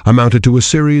amounted to a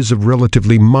series of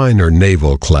relatively minor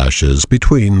naval clashes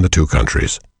between the two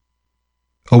countries.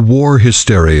 A war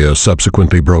hysteria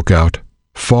subsequently broke out,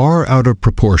 far out of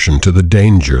proportion to the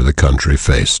danger the country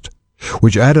faced,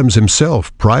 which Adams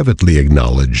himself privately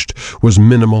acknowledged was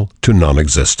minimal to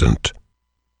non-existent.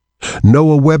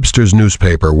 Noah Webster's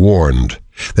newspaper warned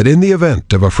that in the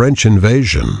event of a French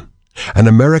invasion, an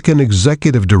American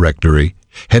executive directory,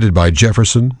 headed by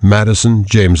Jefferson, Madison,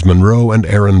 James Monroe, and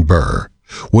Aaron Burr,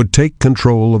 would take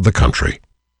control of the country.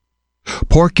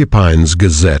 Porcupine's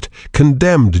Gazette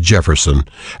condemned Jefferson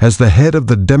as the head of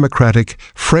the Democratic,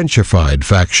 Frenchified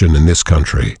faction in this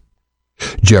country.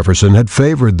 Jefferson had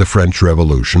favored the French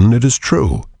Revolution, it is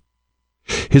true.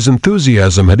 His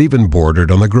enthusiasm had even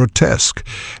bordered on the grotesque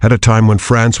at a time when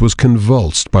France was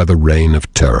convulsed by the reign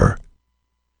of terror.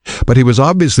 But he was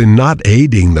obviously not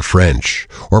aiding the French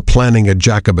or planning a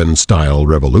Jacobin-style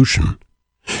revolution.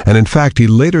 And in fact, he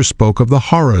later spoke of the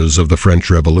horrors of the French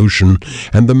Revolution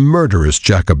and the murderous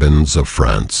Jacobins of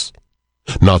France.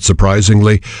 Not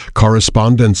surprisingly,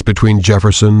 correspondence between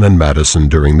Jefferson and Madison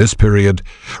during this period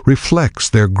reflects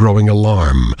their growing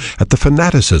alarm at the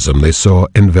fanaticism they saw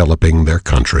enveloping their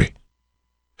country.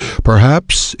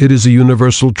 Perhaps it is a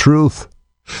universal truth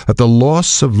that the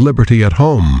loss of liberty at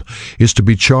home is to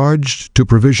be charged to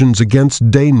provisions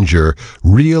against danger,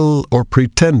 real or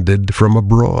pretended, from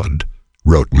abroad,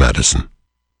 wrote Madison.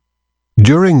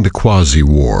 During the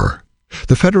Quasi-War,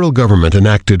 the federal government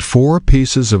enacted 4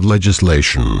 pieces of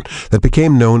legislation that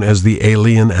became known as the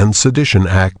Alien and Sedition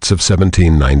Acts of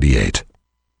 1798.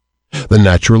 The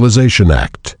Naturalization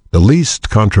Act, the least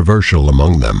controversial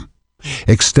among them,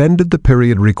 extended the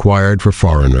period required for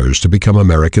foreigners to become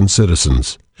American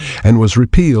citizens and was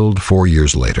repealed 4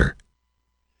 years later.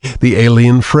 The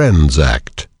Alien Friends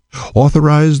Act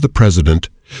authorized the President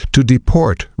to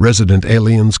deport resident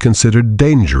aliens considered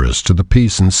dangerous to the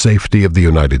peace and safety of the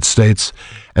United States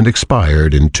and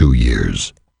expired in 2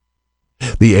 years.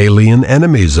 The Alien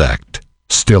Enemies Act,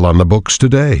 still on the books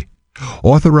today,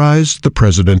 authorized the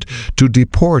President to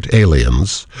deport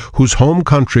aliens whose home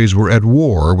countries were at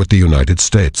war with the United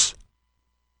States.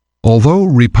 Although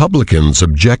Republicans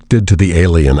objected to the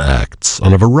Alien Acts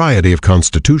on a variety of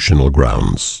constitutional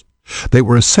grounds, they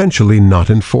were essentially not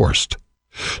enforced.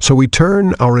 So we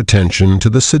turn our attention to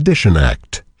the Sedition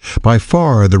Act, by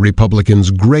far the Republicans'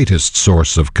 greatest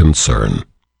source of concern.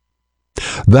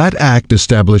 That act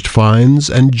established fines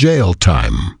and jail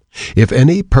time if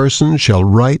any person shall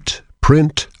write,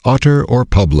 print, utter, or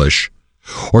publish,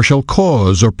 or shall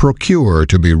cause or procure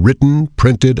to be written,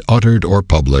 printed, uttered, or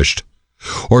published,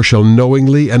 or shall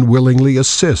knowingly and willingly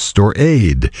assist or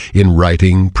aid in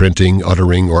writing, printing,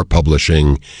 uttering, or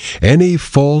publishing any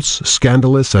false,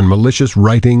 scandalous, and malicious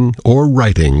writing or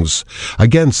writings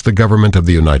against the government of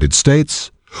the United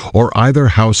States, or either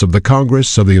House of the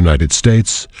Congress of the United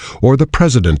States, or the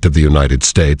President of the United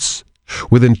States,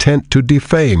 with intent to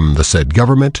defame the said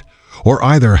government, or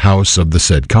either House of the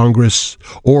said Congress,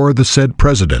 or the said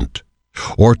President,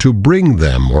 or to bring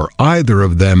them or either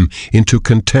of them into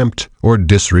contempt or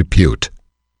disrepute,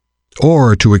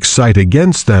 or to excite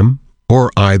against them,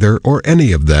 or either or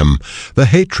any of them, the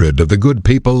hatred of the good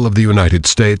people of the United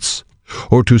States,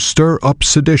 or to stir up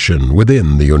sedition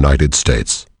within the United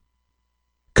States.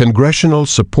 Congressional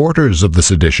supporters of the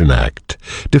Sedition Act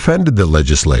defended the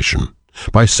legislation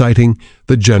by citing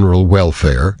the general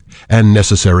welfare and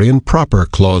necessary and proper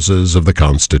clauses of the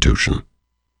Constitution.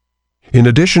 In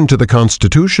addition to the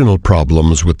constitutional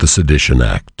problems with the Sedition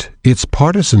Act, its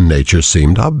partisan nature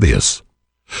seemed obvious.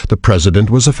 The President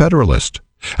was a Federalist,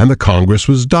 and the Congress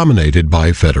was dominated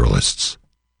by Federalists.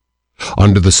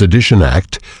 Under the Sedition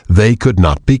Act, they could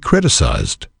not be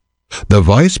criticized. The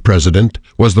Vice President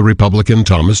was the Republican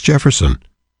Thomas Jefferson.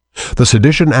 The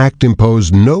Sedition Act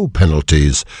imposed no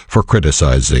penalties for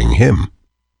criticizing him.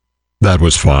 That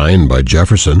was fine by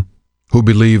Jefferson, who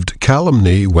believed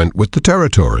calumny went with the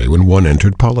territory when one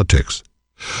entered politics.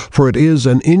 For it is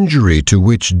an injury to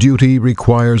which duty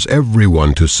requires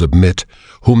everyone to submit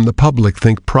whom the public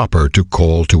think proper to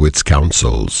call to its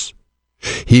counsels.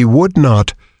 He would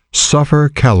not suffer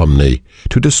calumny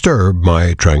to disturb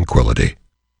my tranquility.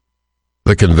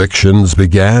 The convictions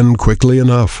began quickly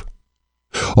enough.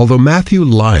 Although Matthew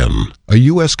Lyon, a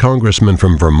U.S. congressman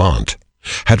from Vermont,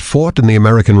 had fought in the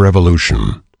American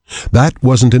Revolution, that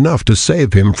wasn't enough to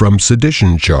save him from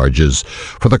sedition charges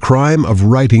for the crime of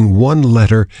writing one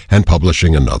letter and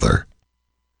publishing another.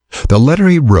 The letter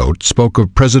he wrote spoke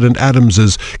of President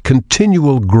Adams's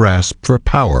continual grasp for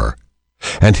power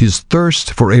and his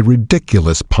thirst for a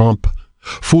ridiculous pomp,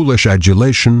 foolish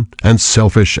adulation, and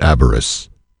selfish avarice.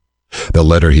 The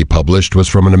letter he published was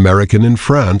from an American in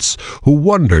France who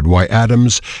wondered why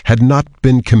Adams had not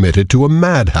been committed to a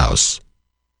madhouse.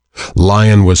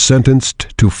 Lyon was sentenced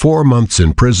to 4 months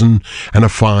in prison and a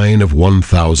fine of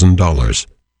 $1,000.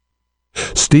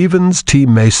 Stevens T.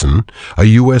 Mason, a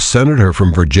U.S. Senator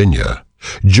from Virginia,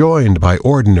 joined by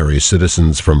ordinary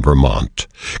citizens from Vermont,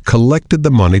 collected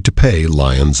the money to pay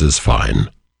Lyon's fine.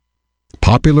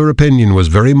 Popular opinion was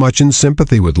very much in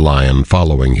sympathy with Lyon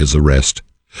following his arrest,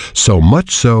 so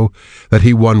much so that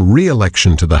he won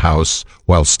re-election to the House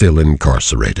while still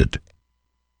incarcerated.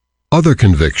 Other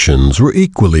convictions were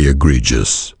equally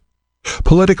egregious.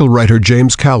 Political writer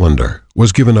James Callender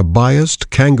was given a biased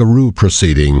kangaroo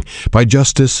proceeding by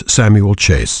Justice Samuel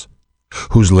Chase,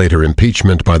 whose later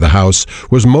impeachment by the House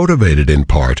was motivated in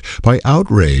part by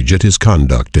outrage at his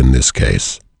conduct in this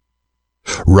case.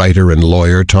 Writer and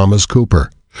lawyer Thomas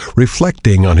Cooper,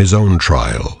 reflecting on his own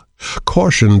trial,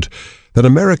 cautioned that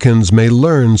Americans may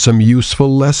learn some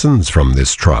useful lessons from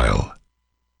this trial,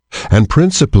 and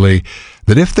principally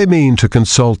that if they mean to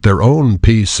consult their own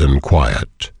peace and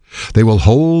quiet, they will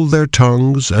hold their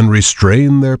tongues and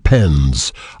restrain their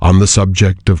pens on the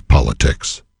subject of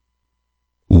politics.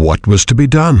 What was to be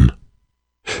done?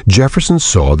 Jefferson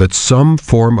saw that some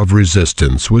form of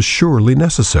resistance was surely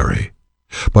necessary,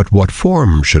 but what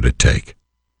form should it take?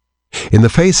 In the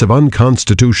face of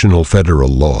unconstitutional federal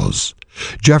laws,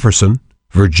 Jefferson,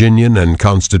 Virginian and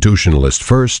constitutionalist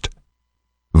first,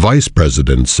 Vice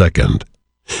President second,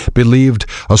 believed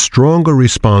a stronger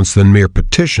response than mere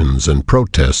petitions and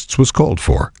protests was called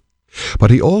for,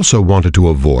 but he also wanted to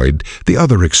avoid the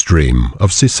other extreme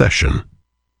of secession.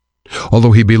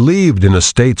 Although he believed in a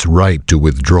state's right to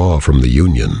withdraw from the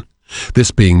Union,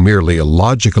 this being merely a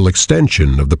logical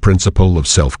extension of the principle of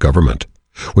self-government,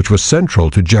 which was central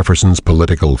to Jefferson's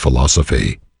political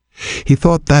philosophy, he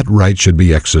thought that right should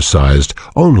be exercised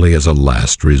only as a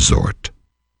last resort.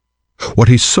 What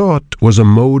he sought was a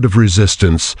mode of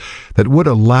resistance that would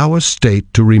allow a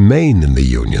state to remain in the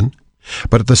Union,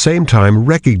 but at the same time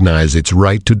recognize its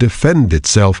right to defend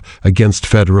itself against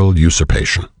federal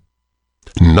usurpation.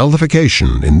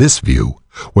 Nullification, in this view,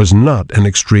 was not an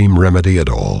extreme remedy at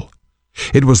all.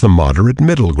 It was the moderate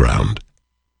middle ground.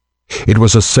 It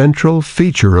was a central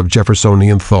feature of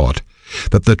Jeffersonian thought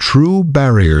that the true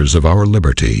barriers of our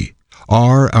liberty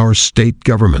are our state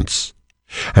governments,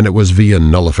 and it was via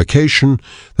nullification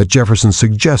that Jefferson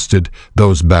suggested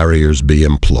those barriers be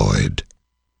employed.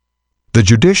 The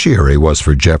judiciary was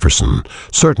for Jefferson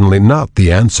certainly not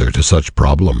the answer to such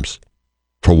problems.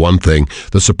 For one thing,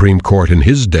 the Supreme Court in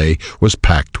his day was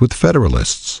packed with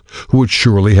Federalists, who would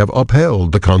surely have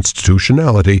upheld the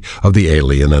constitutionality of the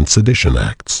Alien and Sedition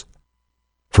Acts.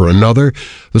 For another,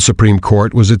 the Supreme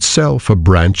Court was itself a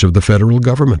branch of the federal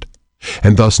government,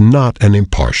 and thus not an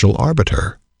impartial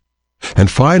arbiter.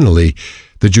 And finally,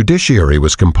 the judiciary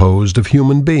was composed of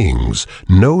human beings,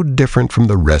 no different from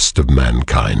the rest of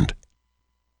mankind.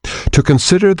 To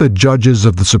consider the judges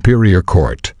of the Superior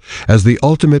Court as the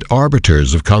ultimate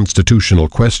arbiters of constitutional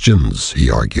questions,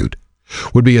 he argued,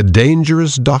 would be a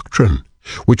dangerous doctrine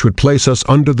which would place us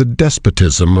under the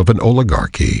despotism of an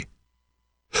oligarchy.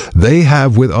 They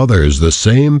have with others the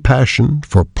same passion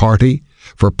for party,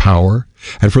 for power,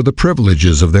 and for the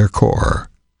privileges of their corps,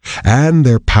 and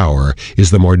their power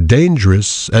is the more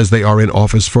dangerous as they are in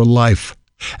office for life,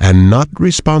 and not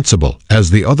responsible,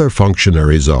 as the other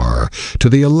functionaries are, to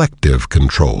the elective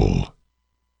control.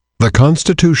 The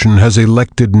Constitution has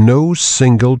elected no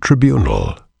single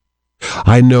tribunal.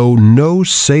 I know no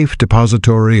safe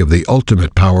depository of the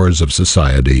ultimate powers of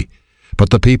society,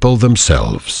 but the people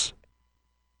themselves.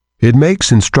 It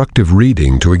makes instructive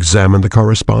reading to examine the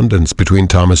correspondence between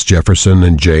Thomas Jefferson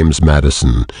and James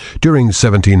Madison during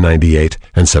 1798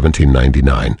 and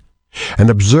 1799, and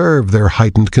observe their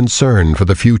heightened concern for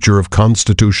the future of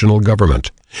constitutional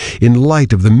government in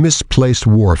light of the misplaced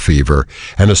war fever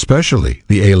and especially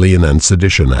the Alien and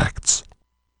Sedition Acts.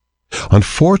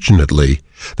 Unfortunately,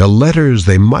 the letters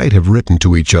they might have written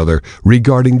to each other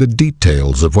regarding the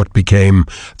details of what became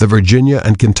the Virginia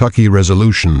and Kentucky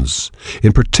resolutions,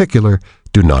 in particular,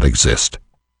 do not exist.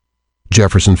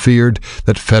 Jefferson feared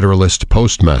that Federalist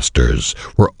postmasters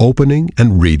were opening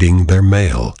and reading their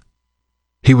mail.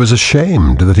 He was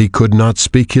ashamed that he could not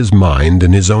speak his mind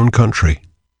in his own country.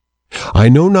 I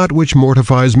know not which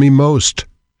mortifies me most,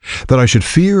 that I should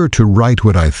fear to write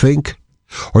what I think,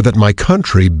 or that my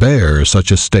country bear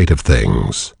such a state of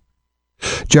things.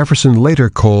 Jefferson later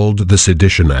called the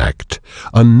Sedition Act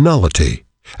a nullity,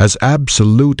 as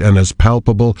absolute and as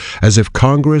palpable as if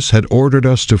Congress had ordered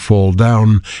us to fall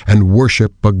down and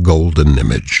worship a golden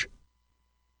image.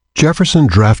 Jefferson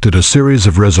drafted a series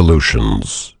of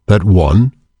resolutions that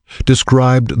 1.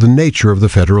 Described the nature of the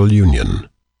Federal Union,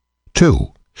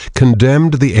 2.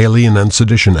 Condemned the Alien and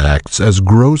Sedition Acts as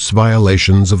gross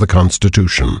violations of the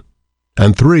Constitution,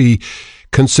 and 3.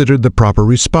 Considered the proper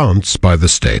response by the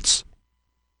states.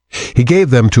 He gave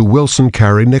them to Wilson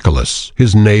Carey Nicholas,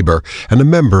 his neighbor and a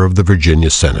member of the Virginia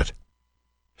Senate.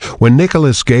 When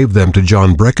Nicholas gave them to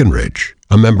John Breckinridge,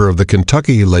 a member of the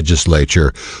Kentucky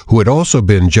legislature who had also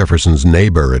been Jefferson's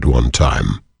neighbor at one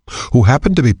time, who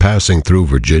happened to be passing through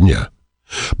Virginia,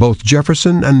 both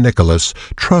Jefferson and Nicholas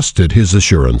trusted his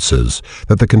assurances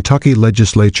that the Kentucky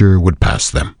legislature would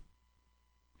pass them.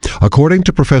 According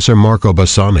to Professor Marco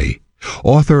Bassani,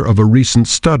 author of a recent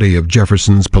study of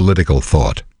Jefferson's political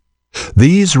thought,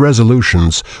 These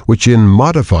resolutions, which in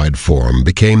modified form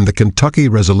became the Kentucky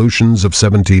Resolutions of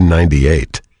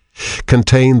 1798,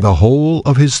 contain the whole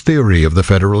of his theory of the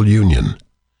Federal Union.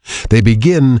 They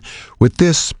begin with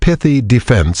this pithy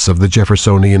defense of the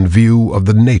Jeffersonian view of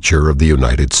the nature of the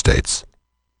United States.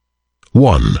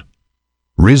 1.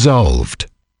 Resolved,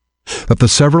 that the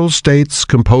several states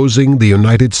composing the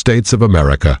United States of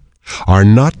America are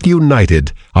not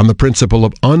united on the principle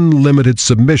of unlimited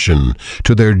submission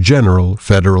to their general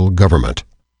federal government,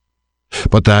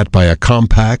 but that by a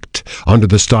compact under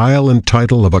the style and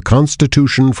title of a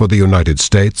Constitution for the United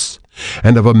States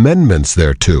and of amendments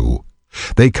thereto,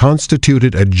 they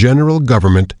constituted a general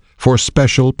government for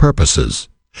special purposes,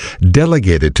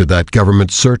 delegated to that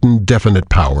government certain definite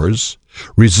powers,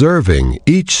 reserving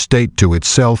each state to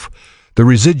itself the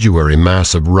residuary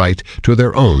mass of right to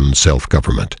their own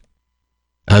self-government,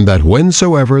 and that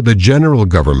whensoever the general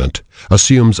government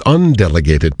assumes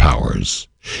undelegated powers,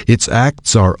 its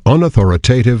acts are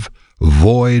unauthoritative,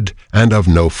 void, and of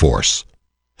no force,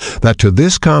 that to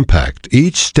this compact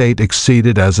each state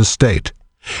acceded as a state,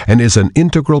 and is an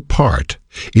integral part,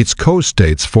 its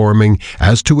co-states forming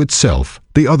as to itself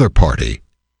the other party,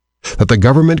 that the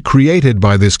government created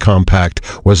by this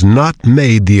compact was not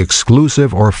made the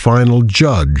exclusive or final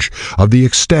judge of the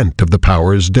extent of the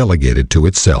powers delegated to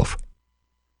itself,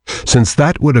 since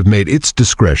that would have made its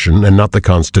discretion and not the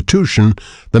Constitution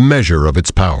the measure of its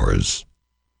powers,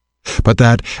 but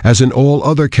that, as in all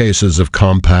other cases of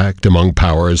compact among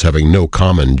powers having no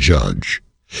common judge,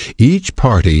 each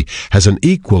party has an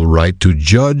equal right to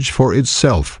judge for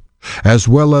itself, as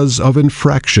well as of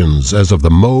infractions as of the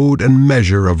mode and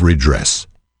measure of redress.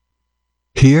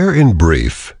 Here, in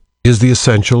brief, is the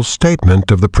essential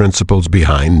statement of the principles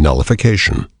behind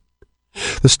nullification.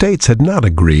 The states had not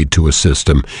agreed to a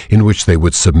system in which they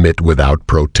would submit without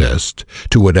protest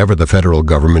to whatever the federal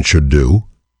government should do.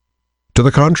 To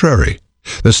the contrary,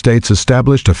 the states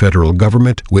established a federal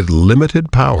government with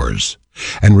limited powers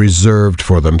and reserved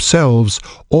for themselves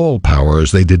all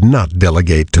powers they did not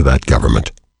delegate to that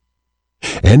government.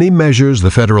 Any measures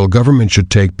the federal government should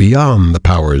take beyond the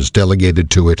powers delegated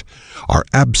to it are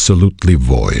absolutely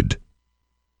void.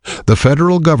 The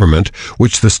federal government,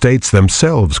 which the states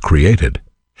themselves created,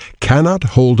 cannot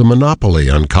hold a monopoly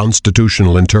on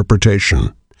constitutional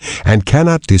interpretation and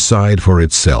cannot decide for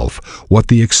itself what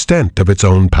the extent of its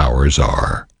own powers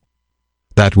are.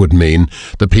 That would mean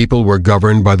the people were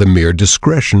governed by the mere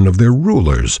discretion of their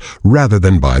rulers rather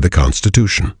than by the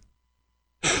Constitution.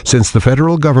 Since the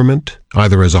federal government,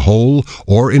 either as a whole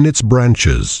or in its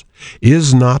branches,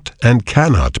 is not and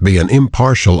cannot be an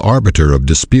impartial arbiter of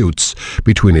disputes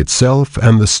between itself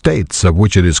and the states of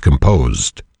which it is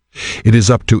composed, it is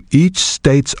up to each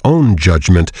state's own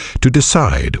judgment to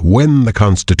decide when the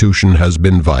Constitution has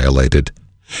been violated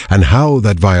and how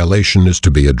that violation is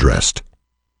to be addressed.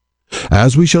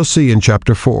 As we shall see in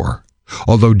Chapter 4,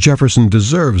 although Jefferson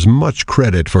deserves much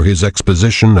credit for his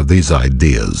exposition of these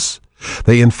ideas,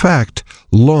 they in fact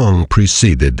long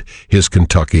preceded his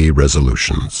Kentucky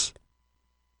resolutions.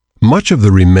 Much of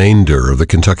the remainder of the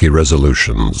Kentucky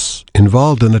resolutions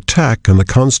involved an attack on the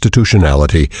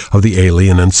constitutionality of the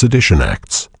Alien and Sedition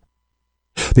Acts.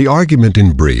 The argument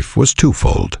in brief was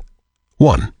twofold.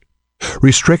 1.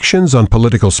 Restrictions on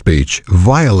political speech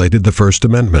violated the First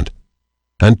Amendment.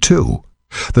 And 2.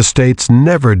 The states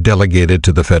never delegated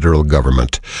to the federal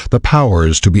government the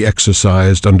powers to be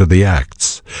exercised under the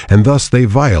acts, and thus they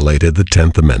violated the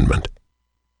 10th Amendment.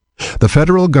 The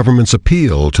federal government's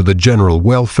appeal to the general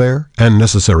welfare and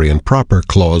necessary and proper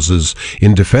clauses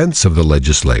in defense of the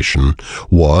legislation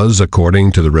was,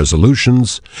 according to the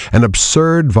resolutions, an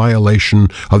absurd violation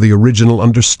of the original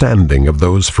understanding of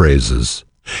those phrases,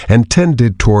 and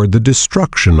tended toward the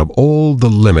destruction of all the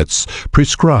limits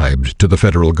prescribed to the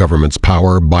federal government's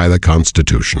power by the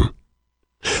Constitution.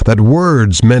 That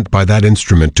words meant by that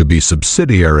instrument to be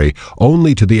subsidiary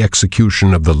only to the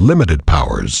execution of the limited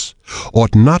powers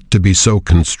ought not to be so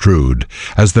construed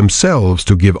as themselves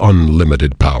to give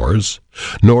unlimited powers,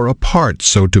 nor a part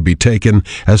so to be taken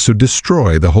as to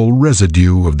destroy the whole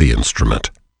residue of the instrument.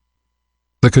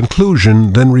 The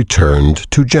conclusion then returned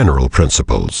to general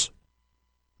principles.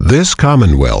 This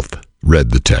Commonwealth,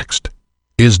 read the text,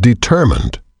 is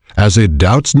determined, as it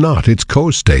doubts not its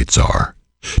co-states are,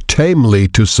 tamely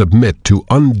to submit to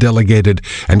undelegated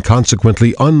and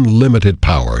consequently unlimited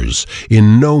powers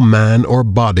in no man or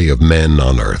body of men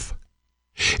on earth.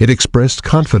 It expressed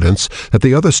confidence that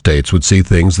the other states would see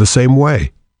things the same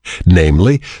way,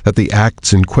 namely, that the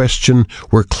acts in question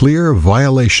were clear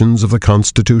violations of the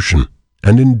Constitution,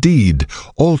 and indeed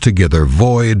altogether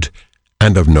void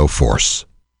and of no force.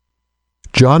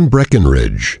 John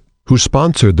Breckinridge, who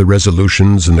sponsored the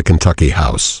resolutions in the Kentucky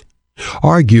House,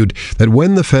 argued that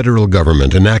when the federal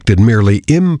government enacted merely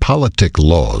impolitic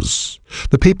laws,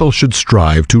 the people should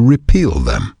strive to repeal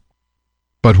them.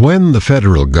 But when the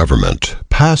federal government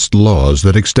passed laws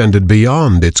that extended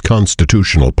beyond its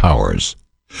constitutional powers,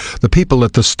 the people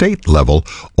at the state level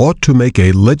ought to make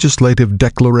a legislative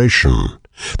declaration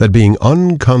that being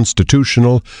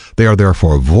unconstitutional, they are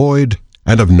therefore void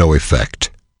and of no effect.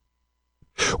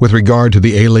 With regard to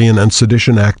the Alien and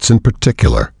Sedition Acts in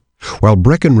particular, while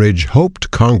Breckinridge hoped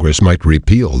Congress might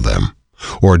repeal them,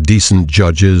 or decent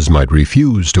judges might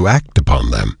refuse to act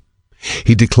upon them,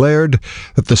 he declared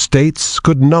that the states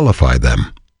could nullify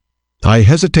them. I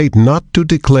hesitate not to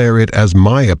declare it as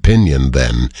my opinion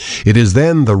then. It is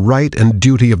then the right and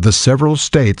duty of the several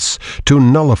states to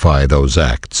nullify those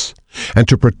acts, and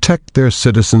to protect their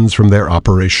citizens from their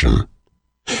operation.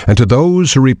 And to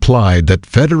those who replied that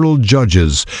federal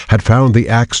judges had found the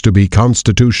acts to be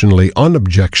constitutionally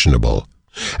unobjectionable,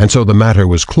 and so the matter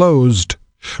was closed,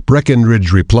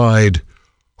 Breckinridge replied,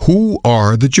 "Who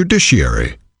are the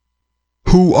judiciary?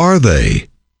 Who are they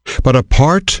but a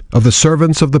part of the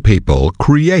servants of the people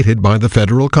created by the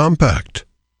federal compact?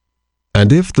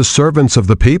 And if the servants of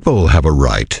the people have a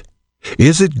right,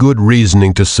 is it good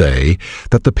reasoning to say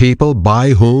that the people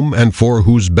by whom and for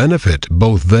whose benefit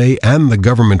both they and the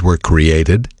government were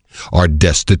created are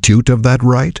destitute of that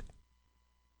right?"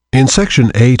 In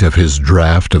Section 8 of his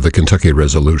draft of the Kentucky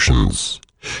Resolutions,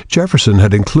 Jefferson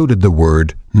had included the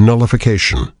word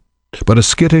nullification, but a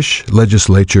skittish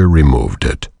legislature removed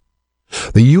it.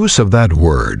 The use of that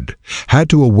word had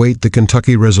to await the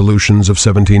Kentucky Resolutions of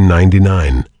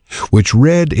 1799, which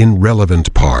read in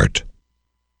relevant part,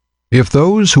 "If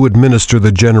those who administer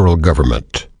the general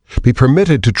government be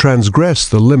permitted to transgress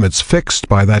the limits fixed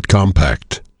by that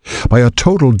compact, by a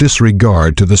total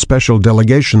disregard to the special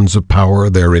delegations of power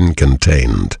therein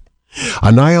contained,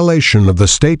 annihilation of the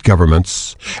state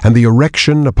governments and the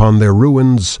erection upon their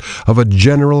ruins of a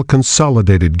general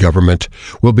consolidated government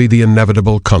will be the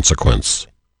inevitable consequence.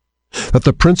 That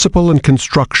the principle and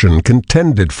construction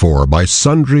contended for by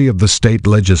sundry of the state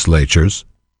legislatures,"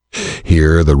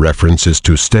 here the reference is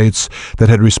to states that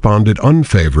had responded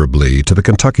unfavorably to the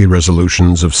Kentucky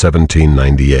Resolutions of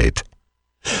 1798,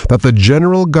 "that the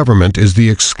general government is the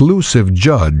exclusive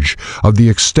judge of the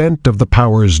extent of the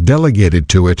powers delegated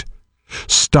to it,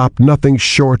 stop nothing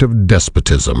short of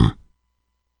despotism.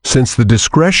 Since the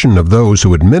discretion of those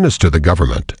who administer the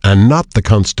government, and not the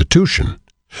Constitution,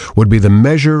 would be the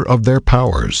measure of their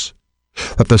powers,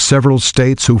 that the several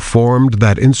states who formed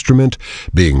that instrument,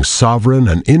 being sovereign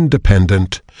and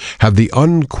independent, have the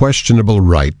unquestionable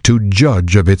right to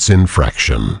judge of its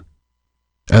infraction,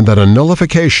 and that a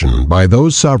nullification by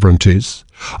those sovereignties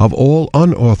of all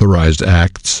unauthorized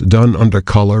acts done under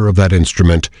color of that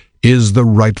instrument is the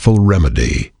rightful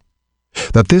remedy.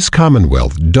 That this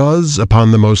Commonwealth does,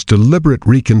 upon the most deliberate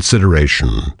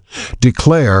reconsideration,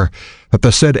 declare that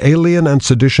the said alien and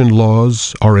sedition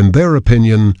laws are in their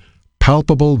opinion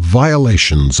palpable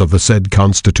violations of the said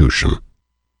Constitution.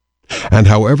 And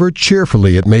however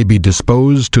cheerfully it may be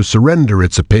disposed to surrender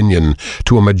its opinion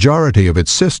to a majority of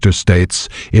its sister states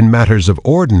in matters of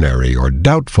ordinary or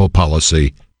doubtful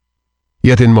policy,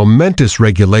 yet in momentous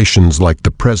regulations like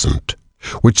the present,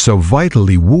 which so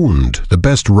vitally wound the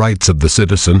best rights of the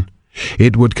citizen,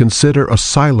 it would consider a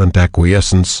silent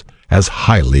acquiescence as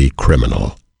highly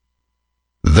criminal."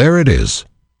 There it is,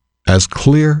 as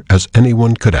clear as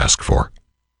anyone could ask for.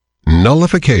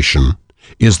 Nullification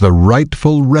is the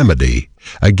rightful remedy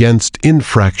against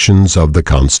infractions of the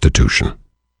Constitution.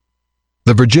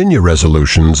 The Virginia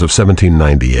Resolutions of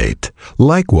 1798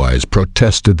 likewise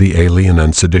protested the Alien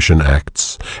and Sedition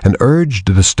Acts and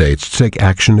urged the states to take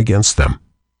action against them.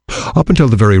 Up until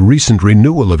the very recent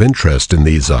renewal of interest in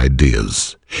these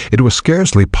ideas, it was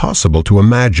scarcely possible to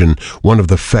imagine one of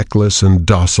the feckless and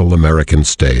docile American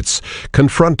states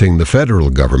confronting the federal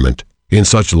government in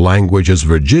such language as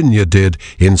Virginia did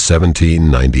in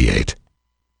 1798.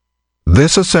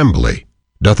 This assembly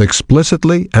doth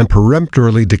explicitly and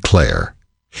peremptorily declare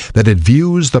that it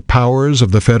views the powers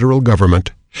of the federal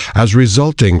government as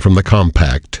resulting from the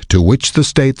compact to which the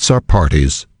states are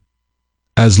parties,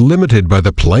 as limited by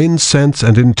the plain sense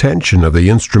and intention of the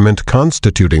instrument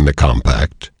constituting the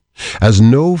compact, as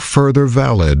no further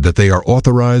valid that they are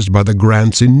authorized by the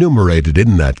grants enumerated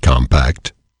in that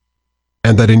compact,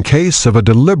 and that in case of a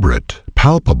deliberate,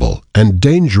 palpable, and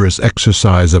dangerous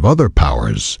exercise of other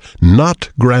powers not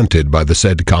granted by the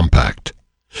said compact,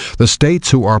 the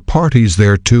states who are parties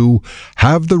thereto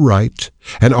have the right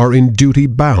and are in duty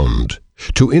bound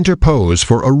to interpose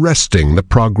for arresting the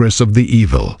progress of the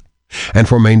evil, and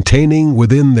for maintaining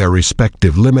within their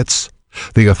respective limits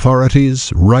the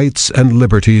authorities, rights, and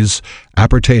liberties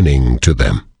appertaining to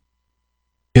them.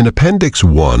 In Appendix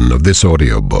 1 of this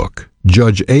audiobook,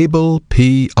 Judge Abel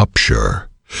P. Upshur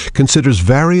considers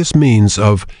various means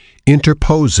of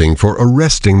interposing for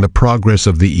arresting the progress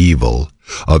of the evil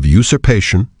of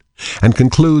usurpation, and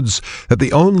concludes that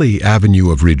the only avenue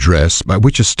of redress by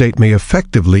which a state may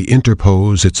effectively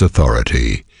interpose its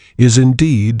authority is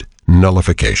indeed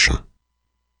nullification.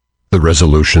 The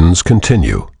resolutions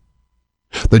continue.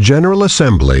 The General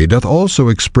Assembly doth also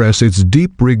express its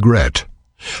deep regret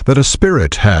that a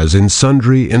spirit has in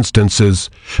sundry instances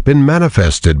been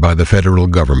manifested by the federal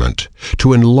government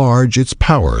to enlarge its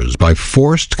powers by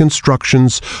forced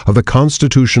constructions of the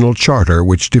constitutional charter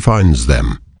which defines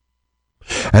them,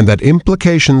 and that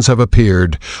implications have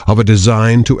appeared of a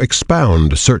design to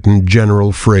expound certain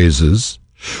general phrases,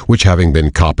 which having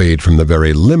been copied from the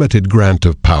very limited grant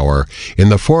of power in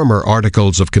the former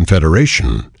Articles of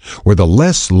Confederation, were the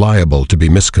less liable to be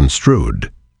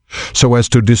misconstrued, so as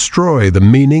to destroy the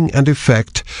meaning and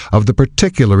effect of the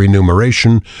particular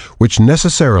enumeration which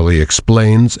necessarily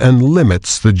explains and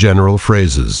limits the general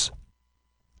phrases,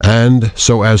 and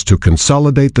so as to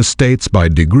consolidate the states by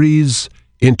degrees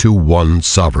into one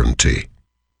sovereignty.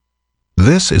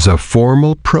 This is a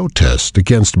formal protest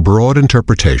against broad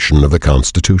interpretation of the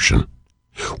Constitution,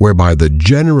 whereby the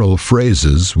general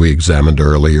phrases we examined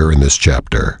earlier in this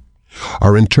chapter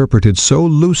are interpreted so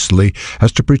loosely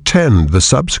as to pretend the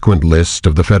subsequent list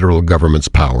of the federal government's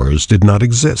powers did not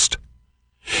exist.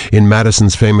 In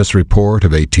Madison's famous report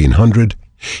of 1800,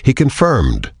 he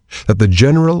confirmed that the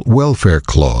General Welfare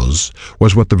Clause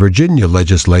was what the Virginia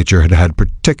legislature had had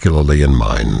particularly in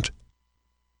mind.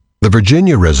 The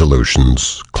Virginia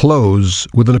resolutions close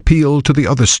with an appeal to the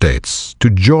other states to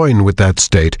join with that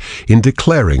state in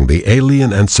declaring the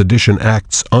Alien and Sedition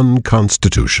Acts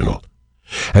unconstitutional,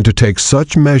 and to take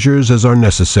such measures as are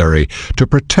necessary to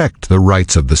protect the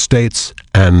rights of the states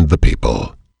and the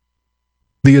people.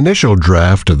 The initial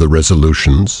draft of the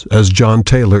resolutions, as John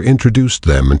Taylor introduced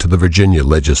them into the Virginia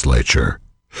legislature,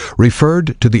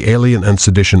 referred to the Alien and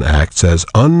Sedition Acts as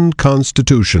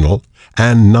unconstitutional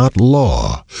and not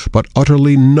law, but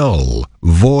utterly null,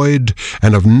 void,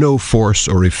 and of no force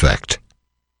or effect.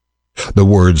 The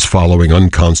words following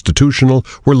unconstitutional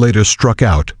were later struck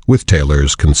out with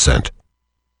Taylor's consent.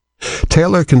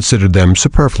 Taylor considered them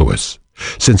superfluous,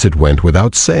 since it went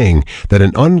without saying that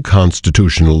an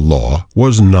unconstitutional law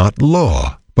was not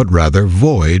law, but rather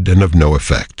void and of no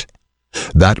effect.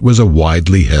 That was a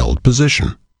widely held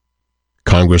position.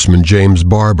 Congressman James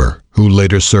Barber, who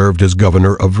later served as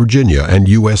governor of Virginia and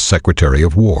U.S. Secretary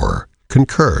of War,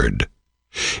 concurred.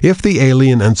 If the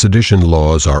Alien and Sedition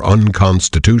laws are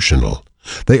unconstitutional,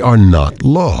 they are not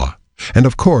law, and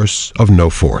of course of no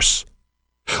force.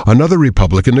 Another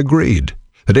Republican agreed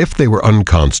that if they were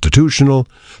unconstitutional,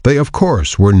 they of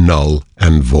course were null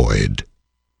and void.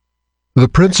 The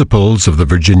principles of the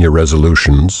Virginia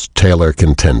resolutions, Taylor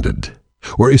contended,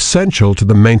 were essential to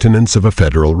the maintenance of a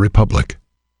federal republic.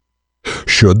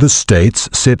 Should the states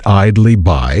sit idly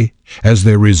by as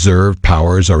their reserved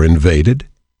powers are invaded,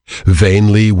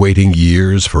 vainly waiting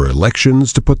years for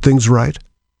elections to put things right?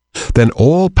 Then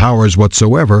all powers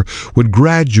whatsoever would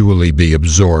gradually be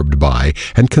absorbed by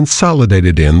and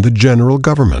consolidated in the general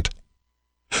government.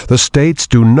 The states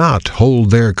do not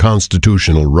hold their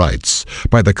constitutional rights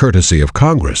by the courtesy of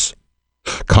Congress.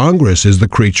 Congress is the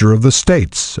creature of the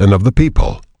states and of the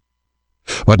people.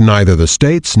 But neither the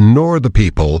states nor the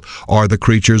people are the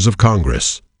creatures of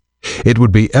Congress. It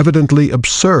would be evidently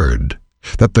absurd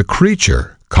that the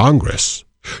creature, Congress,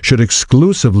 should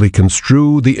exclusively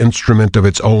construe the instrument of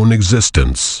its own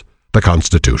existence, the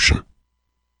Constitution.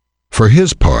 For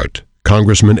his part,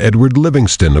 Congressman Edward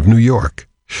Livingston of New York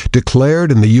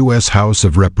declared in the U.S. House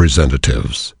of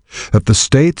Representatives that the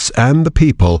states and the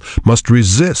people must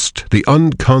resist the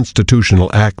unconstitutional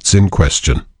acts in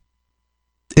question.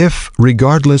 If,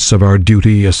 regardless of our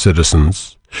duty as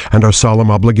citizens and our solemn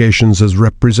obligations as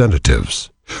representatives,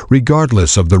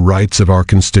 regardless of the rights of our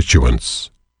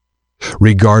constituents,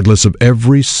 regardless of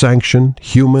every sanction,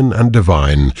 human and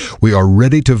divine, we are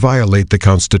ready to violate the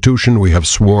Constitution we have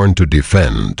sworn to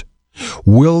defend,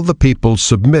 will the people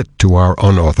submit to our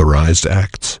unauthorized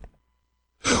acts?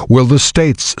 Will the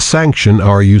states sanction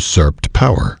our usurped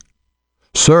power?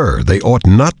 Sir, they ought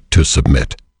not to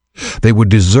submit. They would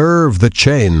deserve the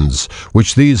chains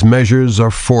which these measures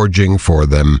are forging for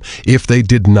them if they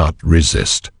did not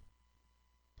resist.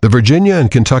 The Virginia and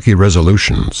Kentucky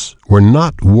resolutions were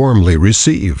not warmly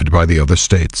received by the other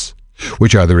states,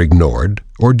 which either ignored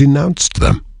or denounced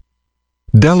them.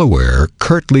 Delaware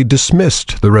curtly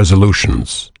dismissed the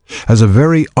resolutions as a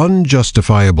very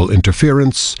unjustifiable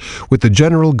interference with the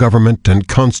general government and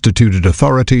constituted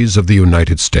authorities of the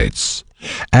United States,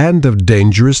 and of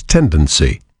dangerous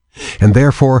tendency, and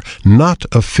therefore not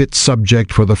a fit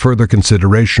subject for the further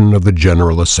consideration of the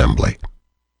General Assembly.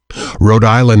 Rhode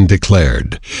Island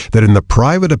declared that in the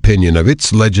private opinion of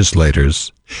its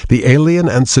legislators, the Alien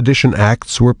and Sedition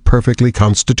Acts were perfectly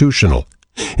constitutional,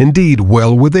 indeed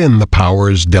well within the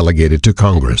powers delegated to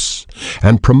Congress,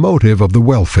 and promotive of the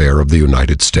welfare of the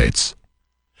United States.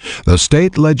 The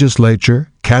state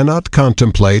legislature cannot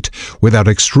contemplate, without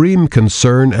extreme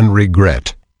concern and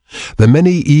regret, the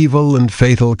many evil and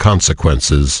fatal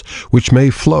consequences which may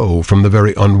flow from the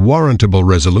very unwarrantable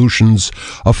resolutions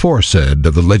aforesaid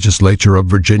of the legislature of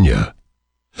Virginia.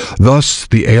 Thus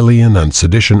the Alien and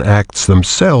Sedition Acts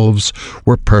themselves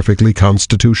were perfectly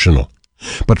constitutional,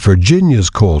 but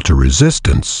Virginia's call to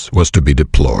resistance was to be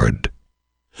deplored.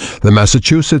 The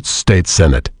Massachusetts State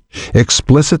Senate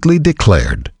explicitly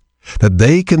declared that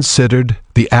they considered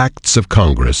the acts of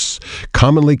Congress,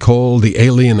 commonly called the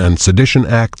Alien and Sedition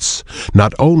Acts,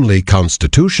 not only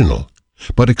constitutional,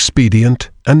 but expedient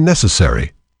and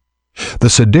necessary. The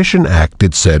Sedition Act,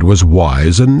 it said, was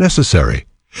wise and necessary,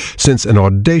 since an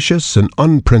audacious and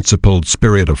unprincipled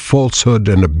spirit of falsehood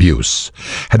and abuse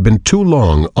had been too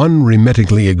long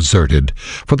unremittingly exerted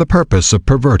for the purpose of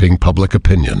perverting public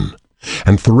opinion,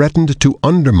 and threatened to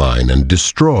undermine and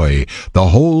destroy the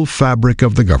whole fabric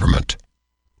of the government.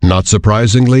 Not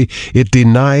surprisingly, it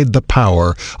denied the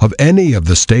power of any of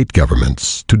the state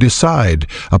governments to decide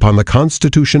upon the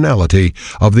constitutionality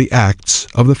of the acts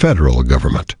of the federal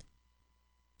government.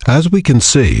 As we can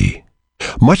see,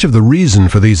 much of the reason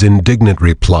for these indignant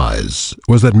replies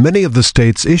was that many of the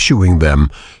states issuing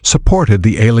them supported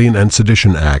the Alien and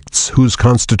Sedition Acts, whose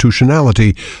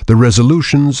constitutionality the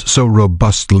resolutions so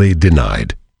robustly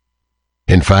denied.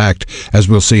 In fact, as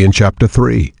we'll see in Chapter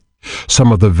 3,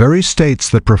 some of the very states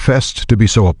that professed to be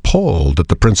so appalled at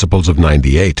the principles of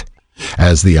 '98,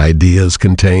 as the ideas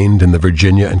contained in the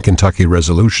Virginia and Kentucky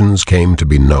resolutions came to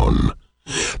be known,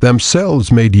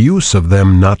 themselves made use of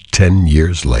them not 10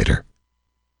 years later.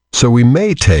 So we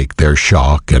may take their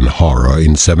shock and horror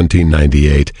in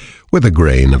 1798 with a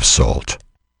grain of salt.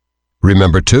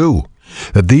 Remember, too,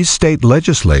 that these state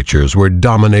legislatures were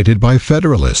dominated by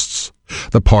Federalists,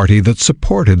 the party that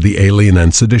supported the Alien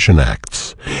and Sedition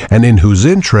Acts, and in whose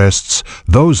interests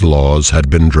those laws had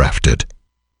been drafted.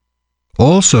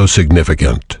 Also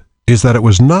significant is that it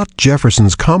was not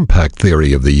Jefferson's compact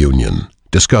theory of the Union,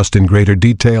 discussed in greater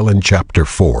detail in Chapter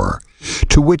 4,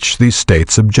 to which these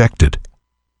states objected.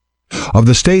 Of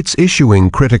the states issuing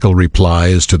critical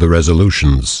replies to the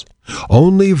resolutions,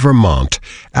 only Vermont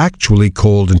actually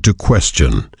called into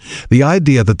question the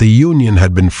idea that the Union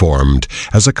had been formed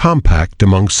as a compact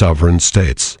among sovereign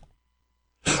states.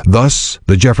 Thus,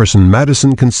 the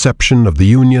Jefferson-Madison conception of the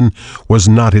Union was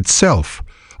not itself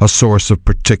a source of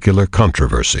particular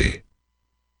controversy.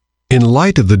 In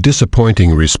light of the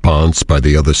disappointing response by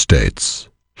the other states,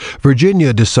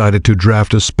 Virginia decided to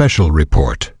draft a special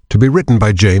report to be written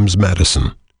by James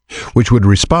Madison, which would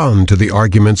respond to the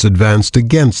arguments advanced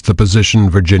against the position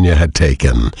Virginia had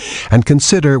taken, and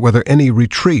consider whether any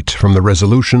retreat from the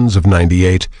resolutions of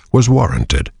 '98 was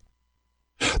warranted.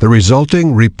 The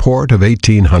resulting report of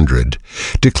 1800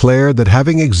 declared that,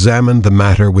 having examined the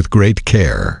matter with great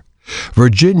care,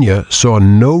 Virginia saw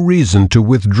no reason to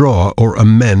withdraw or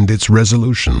amend its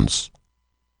resolutions.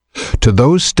 To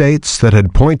those states that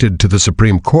had pointed to the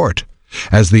Supreme Court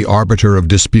as the arbiter of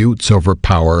disputes over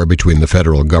power between the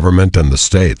federal government and the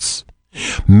states,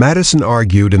 Madison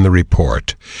argued in the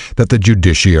report that the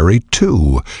judiciary,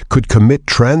 too, could commit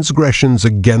transgressions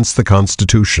against the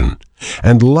Constitution,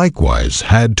 and likewise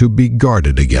had to be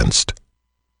guarded against.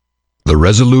 The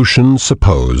resolution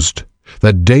supposed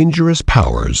that dangerous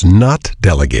powers not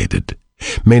delegated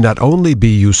may not only be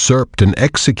usurped and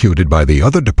executed by the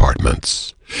other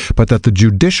departments, but that the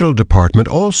judicial department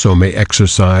also may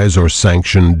exercise or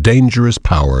sanction dangerous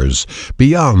powers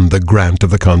beyond the grant of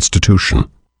the Constitution,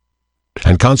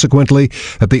 and consequently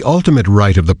that the ultimate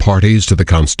right of the parties to the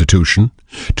Constitution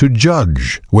to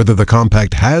judge whether the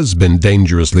compact has been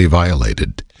dangerously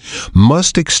violated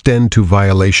must extend to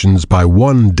violations by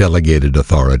one delegated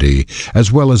authority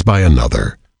as well as by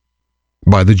another,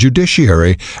 by the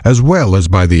judiciary as well as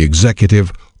by the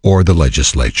executive or the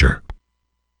legislature.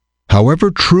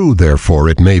 However true, therefore,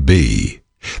 it may be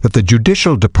that the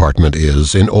judicial department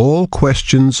is, in all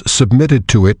questions submitted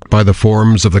to it by the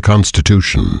forms of the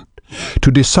Constitution,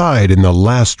 to decide in the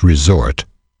last resort,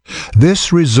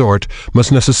 This resort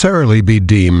must necessarily be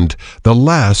deemed the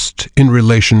last in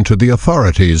relation to the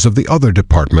authorities of the other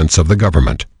departments of the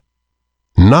government,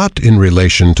 not in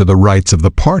relation to the rights of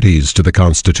the parties to the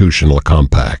constitutional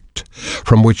compact,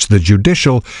 from which the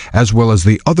judicial as well as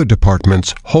the other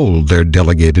departments hold their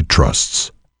delegated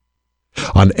trusts.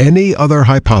 On any other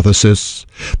hypothesis,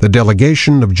 the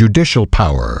delegation of judicial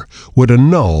power would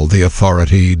annul the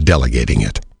authority delegating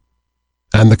it,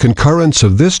 and the concurrence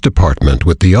of this department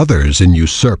with the others in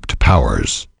usurped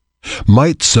powers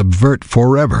might subvert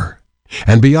forever,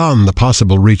 and beyond the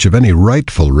possible reach of any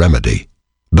rightful remedy,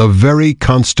 the very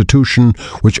Constitution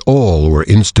which all were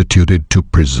instituted to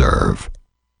preserve.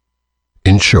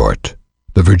 In short,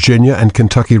 the Virginia and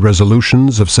Kentucky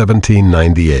resolutions of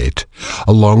 1798,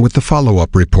 along with the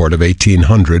follow-up report of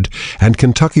 1800 and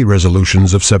Kentucky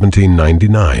resolutions of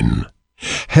 1799,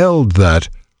 held that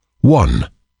 1.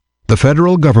 The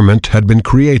federal government had been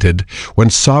created when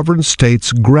sovereign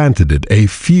states granted it a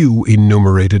few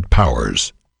enumerated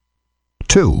powers.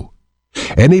 2.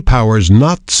 Any powers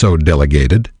not so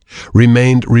delegated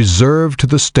remained reserved to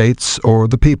the states or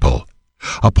the people,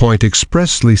 a point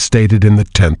expressly stated in the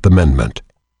 10th Amendment.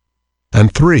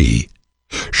 And 3.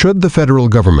 Should the federal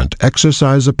government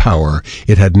exercise a power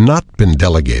it had not been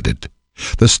delegated,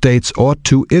 the states ought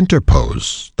to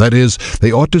interpose, that is,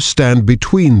 they ought to stand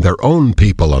between their own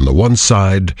people on the one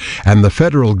side and the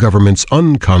federal government's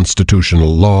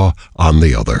unconstitutional law on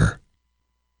the other.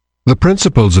 The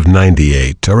principles of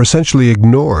 98 are essentially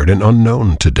ignored and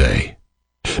unknown today.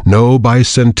 No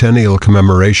bicentennial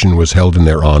commemoration was held in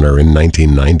their honor in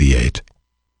 1998.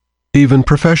 Even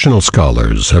professional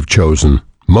scholars have chosen,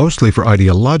 mostly for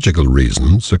ideological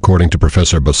reasons, according to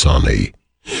Professor Bassani,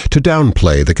 to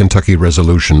downplay the Kentucky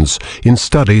resolutions in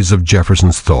studies of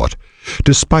Jefferson's thought,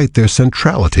 despite their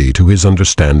centrality to his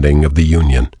understanding of the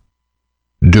Union.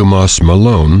 Dumas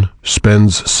Malone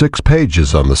spends 6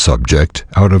 pages on the subject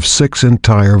out of 6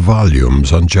 entire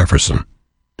volumes on Jefferson.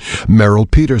 Merrill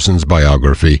Peterson's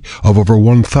biography of over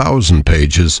 1,000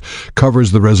 pages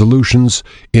covers the resolutions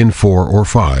in 4 or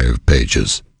 5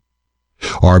 pages.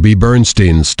 R.B.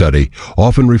 Bernstein's study,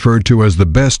 often referred to as the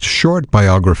best short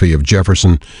biography of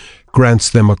Jefferson,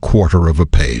 grants them a quarter of a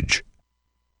page.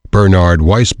 Bernard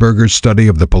Weisberger's study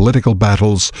of the political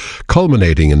battles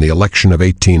culminating in the election of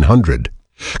 1800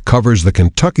 covers the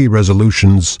Kentucky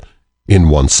resolutions in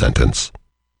 1 sentence.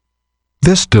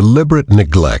 This deliberate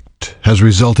neglect has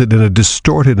resulted in a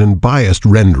distorted and biased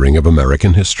rendering of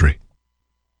American history.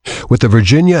 With the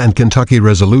Virginia and Kentucky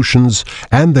resolutions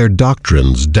and their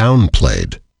doctrines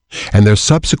downplayed, and their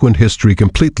subsequent history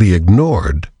completely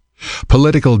ignored,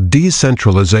 political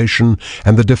decentralization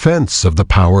and the defense of the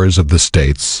powers of the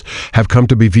states have come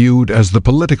to be viewed as the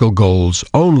political goals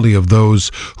only of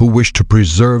those who wish to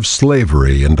preserve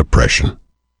slavery and oppression.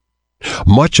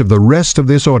 Much of the rest of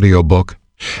this audiobook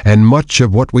and much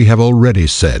of what we have already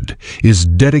said is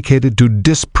dedicated to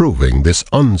disproving this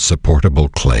unsupportable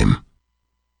claim.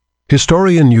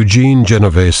 Historian Eugene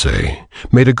Genovese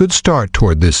made a good start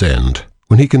toward this end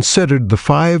when he considered the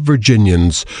 5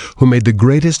 Virginians who made the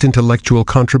greatest intellectual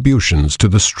contributions to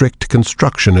the strict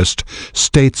constructionist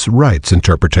states' rights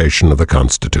interpretation of the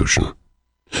Constitution: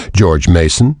 George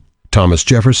Mason, Thomas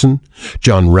Jefferson,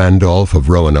 John Randolph of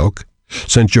Roanoke,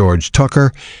 St. George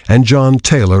Tucker, and John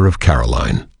Taylor of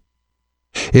Caroline.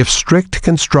 If strict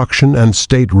construction and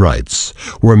state rights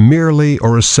were merely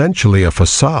or essentially a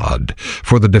facade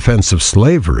for the defense of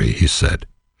slavery, he said,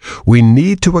 we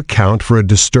need to account for a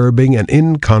disturbing and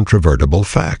incontrovertible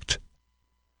fact.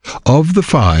 Of the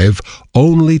 5,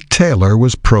 only Taylor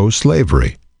was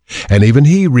pro-slavery, and even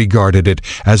he regarded it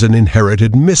as an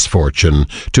inherited misfortune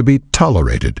to be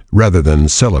tolerated rather than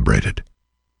celebrated.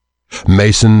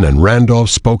 Mason and Randolph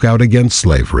spoke out against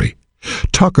slavery.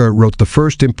 Tucker wrote the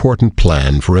first important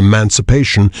plan for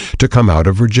emancipation to come out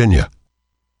of Virginia.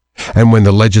 And when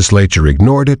the legislature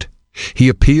ignored it, he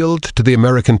appealed to the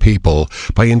American people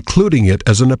by including it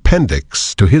as an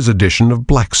appendix to his edition of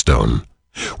Blackstone,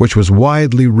 which was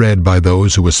widely read by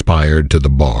those who aspired to the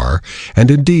bar,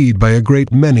 and indeed by a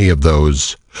great many of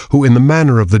those who, in the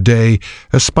manner of the day,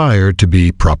 aspired to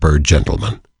be proper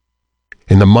gentlemen.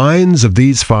 In the minds of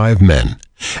these 5 men,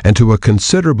 and to a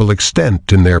considerable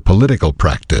extent in their political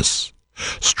practice,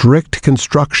 strict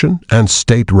construction and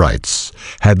state rights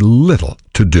had little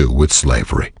to do with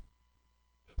slavery.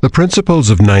 The principles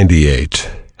of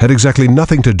 98 had exactly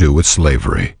nothing to do with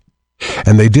slavery,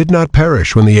 and they did not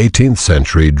perish when the 18th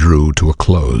century drew to a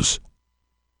close.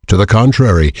 To the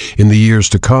contrary, in the years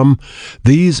to come,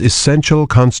 these essential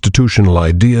constitutional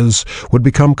ideas would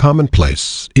become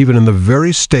commonplace, even in the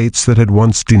very states that had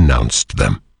once denounced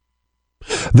them.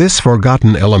 This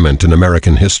forgotten element in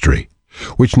American history,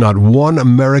 which not one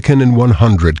American in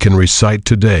 100 can recite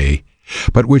today,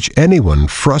 but which anyone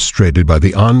frustrated by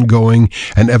the ongoing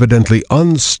and evidently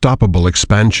unstoppable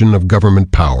expansion of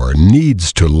government power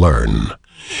needs to learn,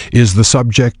 is the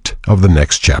subject of the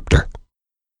next chapter.